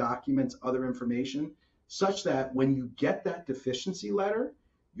missing documents, other information, such that when you get that deficiency letter,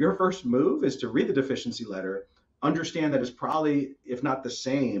 your first move is to read the deficiency letter, understand that it's probably, if not the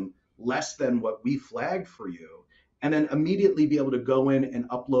same, less than what we flagged for you, and then immediately be able to go in and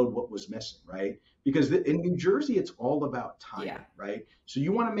upload what was missing, right? Because in New Jersey, it's all about time, right? So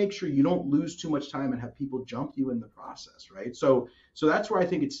you want to make sure you don't lose too much time and have people jump you in the process, right? So that's where I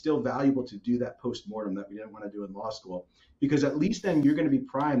think it's still valuable to do that post-mortem that we didn't want to do in law school, because at least then you're going to be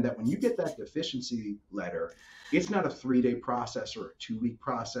primed that when you get that deficiency letter, it's not a 3-day process or a 2-week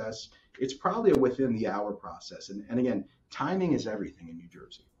process. It's probably a within the hour process. And again, timing is everything in New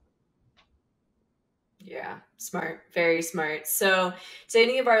Jersey. Yeah, smart, very smart. So, to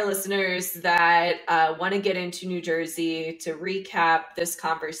any of our listeners that want to get into New Jersey, to recap this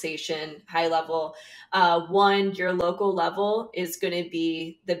conversation high level, one, your local level is going to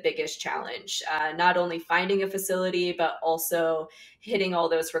be the biggest challenge. Not only finding a facility, but also hitting all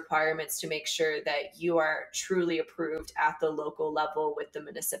those requirements to make sure that you are truly approved at the local level with the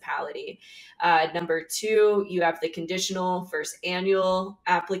municipality. Number two, you have the conditional first annual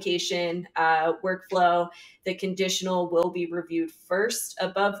application workflow. The conditional will be reviewed first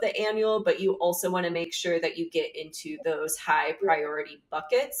above the annual, but you also want to make sure that you get into those high priority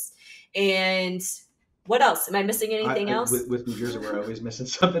buckets. And what else? Am I missing anything else? With New Jersey, we're always missing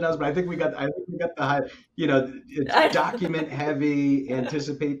something else, but I think we got the high, it's document heavy,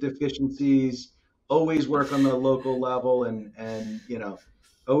 anticipate deficiencies, always work on the local level and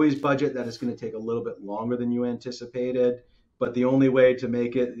always budget that it's going to take a little bit longer than you anticipated. But the only way to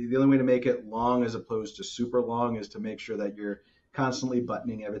make it long as opposed to super long is to make sure that you're constantly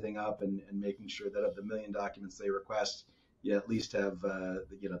buttoning everything up and making sure that of the million documents they request, you at least have, the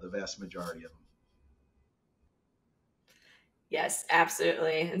vast majority of them. Yes,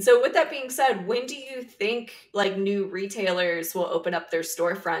 absolutely. And so with that being said, when do you think like new retailers will open up their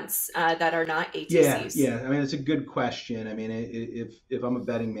storefronts that are not Yeah, ATCs? yeah. I mean, it's a good question. I mean, if I'm a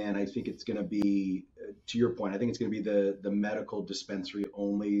betting man, I think it's going to be, to your point, I think it's going to be the medical dispensary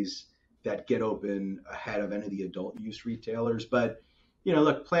onlys that get open ahead of any of the adult use retailers. But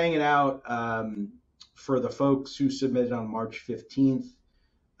look, playing it out for the folks who submitted on March 15th,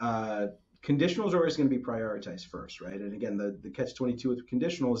 uh, conditionals are always going to be prioritized first, right? And again, the catch 22 with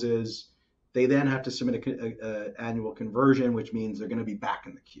conditionals is they then have to submit a annual conversion, which means they're going to be back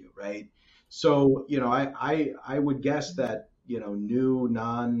in the queue, right? So, I would guess that, new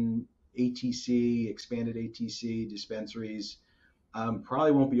non ATC, expanded ATC dispensaries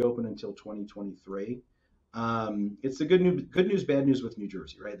probably won't be open until 2023. It's the good news, bad news with New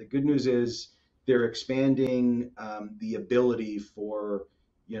Jersey, right? The good news is they're expanding the ability for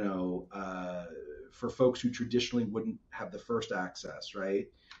folks who traditionally wouldn't have the first access, right?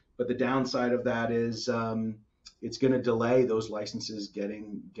 But the downside of that is it's going to delay those licenses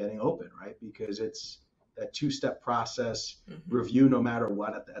getting open, right? Because it's that two-step process review, no matter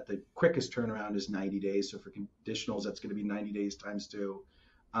what. At the quickest turnaround is 90 days. So for conditionals, that's going to be 90 days times two.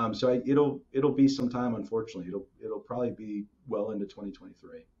 It'll be some time. Unfortunately, it'll probably be well into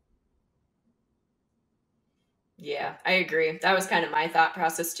 2023. Yeah, I agree. That was kind of my thought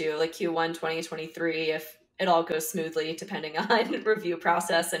process too. Like Q1 2023, if it all goes smoothly, depending on review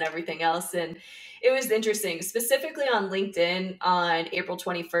process and everything else. And it was interesting, specifically on LinkedIn on April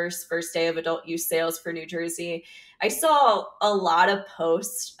 21st, first day of adult use sales for New Jersey. I saw a lot of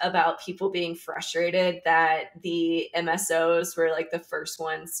posts about people being frustrated that the MSOs were like the first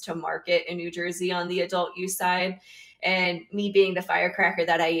ones to market in New Jersey on the adult use side. And me being the firecracker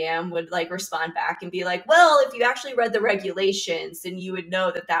that I am would like respond back and be like, well, if you actually read the regulations, then you would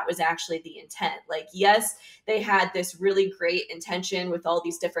know that that was actually the intent. Like, yes, they had this really great intention with all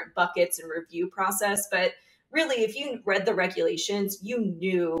these different buckets and review process, but really, if you read the regulations, you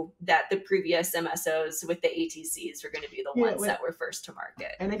knew that the previous MSOs with the ATCs were going to be the Yeah, ones that were first to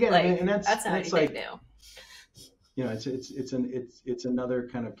market. and again, I mean, Like, and that's not that's anything like, new. it's another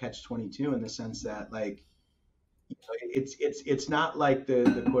kind of catch 22 in the sense that like it's not like the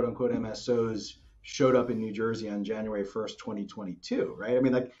quote unquote MSOs showed up in New Jersey on January 1st, 2022, right? I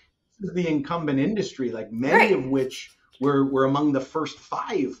mean, like this is the incumbent industry, like many of Right. which were among the first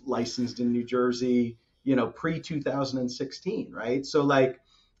five licensed in New Jersey, pre 2016, right? So like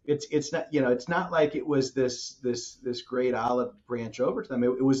it's not like it was this great olive branch over to them.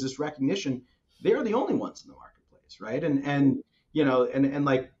 It was this recognition they're the only ones in the marketplace, right? And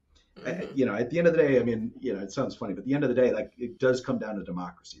like Hmm. at the end of the day, I mean, it sounds funny, but at the end of the day, like it does come down to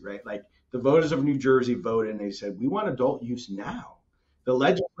democracy, right? Like the voters of New Jersey voted and they said, we want adult use now. The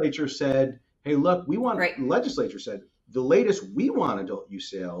legislature said, hey, look, Right. the legislature said, the latest we want adult use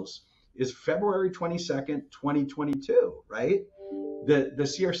sales is February 22nd, 2022, right? The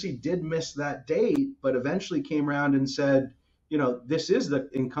CRC did miss that date, but eventually came around and said, this is the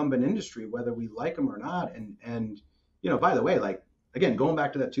incumbent industry, whether we like them or not. And by the way, like again, going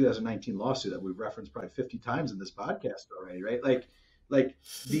back to that 2019 lawsuit that we've referenced probably 50 times in this podcast already, right? Like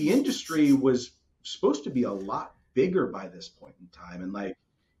the industry was supposed to be a lot bigger by this point in time, and like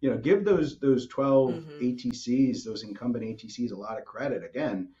give those 12 Hmm. ATCs, those incumbent ATCs, a lot of credit.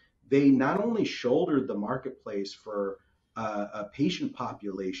 Again, they not only shouldered the marketplace for a patient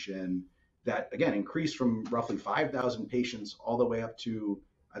population that again increased from roughly 5,000 patients all the way up to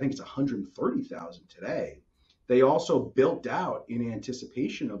I think it's 130,000 today. They also built out in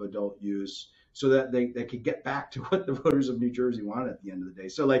anticipation of adult use so that they could get back to what the voters of New Jersey want at the end of the day.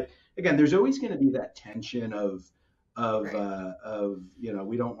 So like, again, there's always going to be that tension of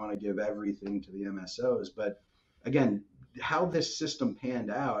we don't want to give everything to the MSOs, but again, how this system panned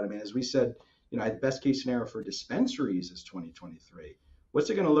out. I mean, as we said, best case scenario for dispensaries is 2023. What's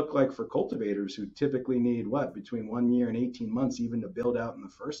it going to look like for cultivators who typically need between 1 year and 18 months even to build out in the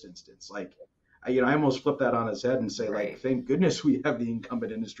first instance? Like, I almost flip that on its head and say, like, thank goodness we have the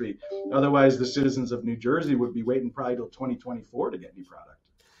incumbent industry. Otherwise, the citizens of New Jersey would be waiting probably till 2024 to get any product.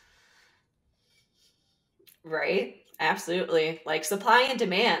 Right. Absolutely. Like supply and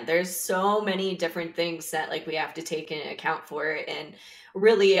demand. There's so many different things that like we have to take into account for it. And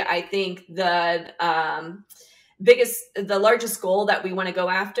really, I think the largest goal that we want to go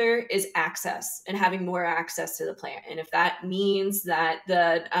after is access and having more access to the plant. And if that means that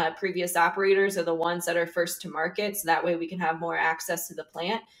the previous operators are the ones that are first to market, so that way we can have more access to the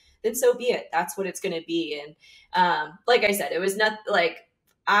plant, then so be it. That's what it's going to be. And like I said, it was not like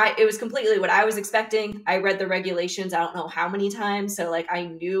it was completely what I was expecting. I read the regulations, I don't know how many times. So like I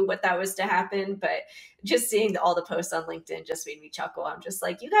knew what that was to happen, but just seeing all the posts on LinkedIn just made me chuckle. I'm just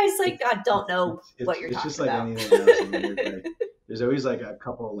like, you guys like God don't know what you're talking about. It's just like anything else. I mean, there's always like a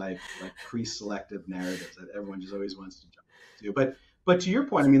couple like pre-selective narratives that everyone just always wants to jump into. But to your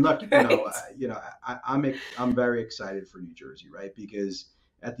point, I mean, look, I'm very excited for New Jersey, right? Because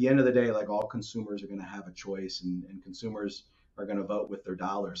at the end of the day, like all consumers are going to have a choice, and consumers are going to vote with their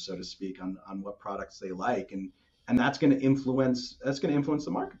dollars, so to speak, on what products they like, and that's going to influence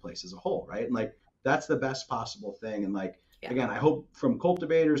the marketplace as a whole, right? And like that's the best possible thing. And like again, I hope from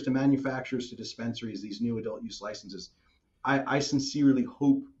cultivators to manufacturers to dispensaries, these new adult use licenses, I sincerely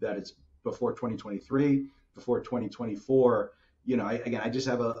hope that it's before 2023, before 2024. I just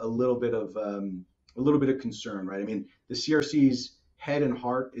have a little bit of concern, right? I mean, the CRC's head and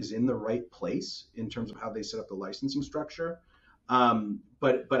heart is in the right place in terms of how they set up the licensing structure.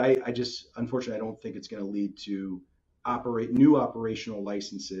 But I just, unfortunately, I don't think it's going to lead to new operational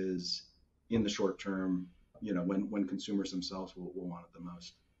licenses in the short term, when consumers themselves will want it the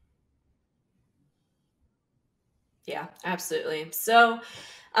most. Yeah, absolutely. So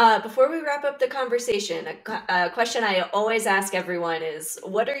before we wrap up the conversation, a question I always ask everyone is,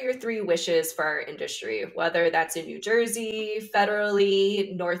 what are your 3 wishes for our industry, whether that's in New Jersey,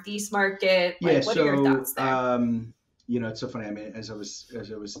 federally, Northeast market? Like, what are your thoughts there? It's so funny. I mean, as I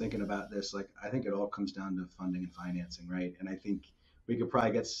was thinking about this, like, I think it all comes down to funding and financing, right? And I think we could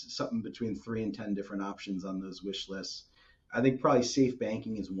probably get something between 3 and 10 different options on those wish lists. I think probably safe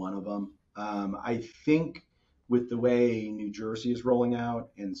banking is one of them. I think with the way New Jersey is rolling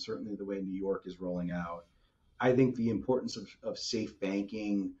out, and certainly the way New York is rolling out, I think the importance of safe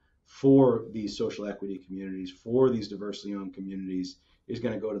banking for these social equity communities, for these diversely owned communities, is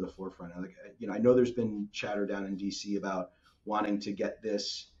going to go to the forefront. Like, I know there's been chatter down in DC about wanting to get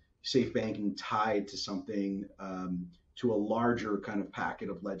this safe banking tied to something, to a larger kind of packet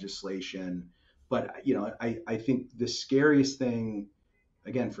of legislation. But I think the scariest thing,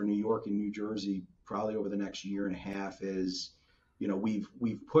 again, for New York and New Jersey, probably over the next year and a half, is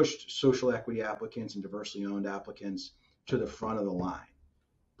we've pushed social equity applicants and diversely owned applicants to the front of the line,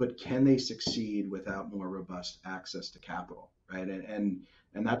 but can they succeed without more robust access to capital, right? And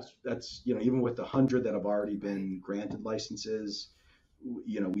that's even with the 100 that have already been granted licenses,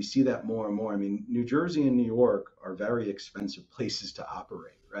 we see that more and more. I mean, New Jersey and New York are very expensive places to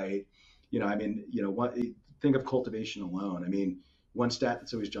operate, right? Think of cultivation alone. I mean, one stat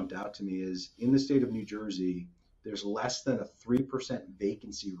that's always jumped out to me is in the state of New Jersey, there's less than a 3%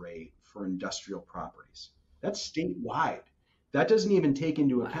 vacancy rate for industrial properties. That's statewide. That doesn't even take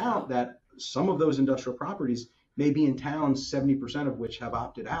into account that some of those industrial properties may be in towns, 70% of which have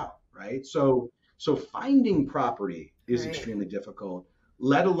opted out, right? So finding property is extremely difficult,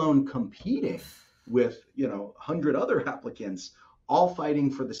 let alone competing with 100 other applicants, all fighting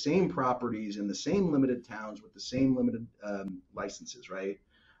for the same properties in the same limited towns with the same limited licenses, right?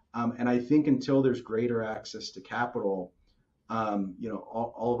 And I think until there's greater access to capital,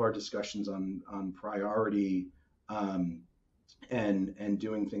 all of our discussions on priority and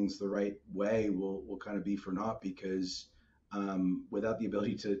doing things the right way will kind of be for naught, because without the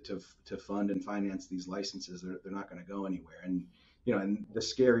ability to fund and finance these licenses, they're not going to go anywhere. And and the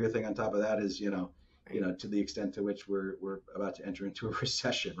scarier thing on top of that is to the extent to which we're about to enter into a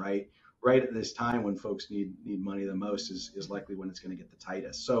recession, right? Right at this time when folks need money the most is likely when it's going to get the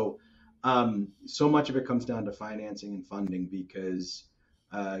tightest. So so much of it comes down to financing and funding, because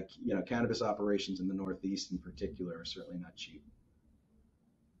cannabis operations in the Northeast in particular are certainly not cheap.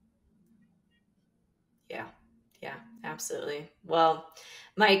 Yeah. Absolutely. Well,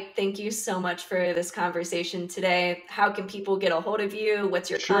 Mike, thank you so much for this conversation today. How can people get a hold of you? What's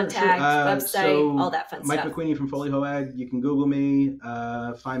your Sure. contact, website, all So that fun Mike stuff? McQueeny from Foley Hoag. You can Google me,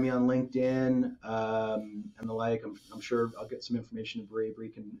 find me on LinkedIn, and the like. I'm sure I'll get some information. Bravery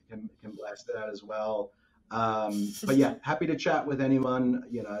can blast it out as well. But yeah, happy to chat with anyone.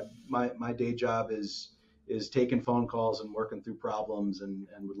 You know, my day job is taking phone calls and working through problems, and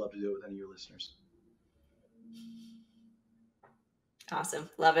would love to do it with any of your listeners. Awesome.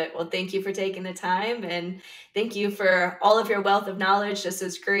 Love it. Well, thank you for taking the time, and thank you for all of your wealth of knowledge. This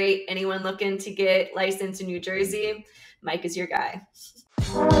was great. Anyone looking to get licensed in New Jersey, Mike is your guy.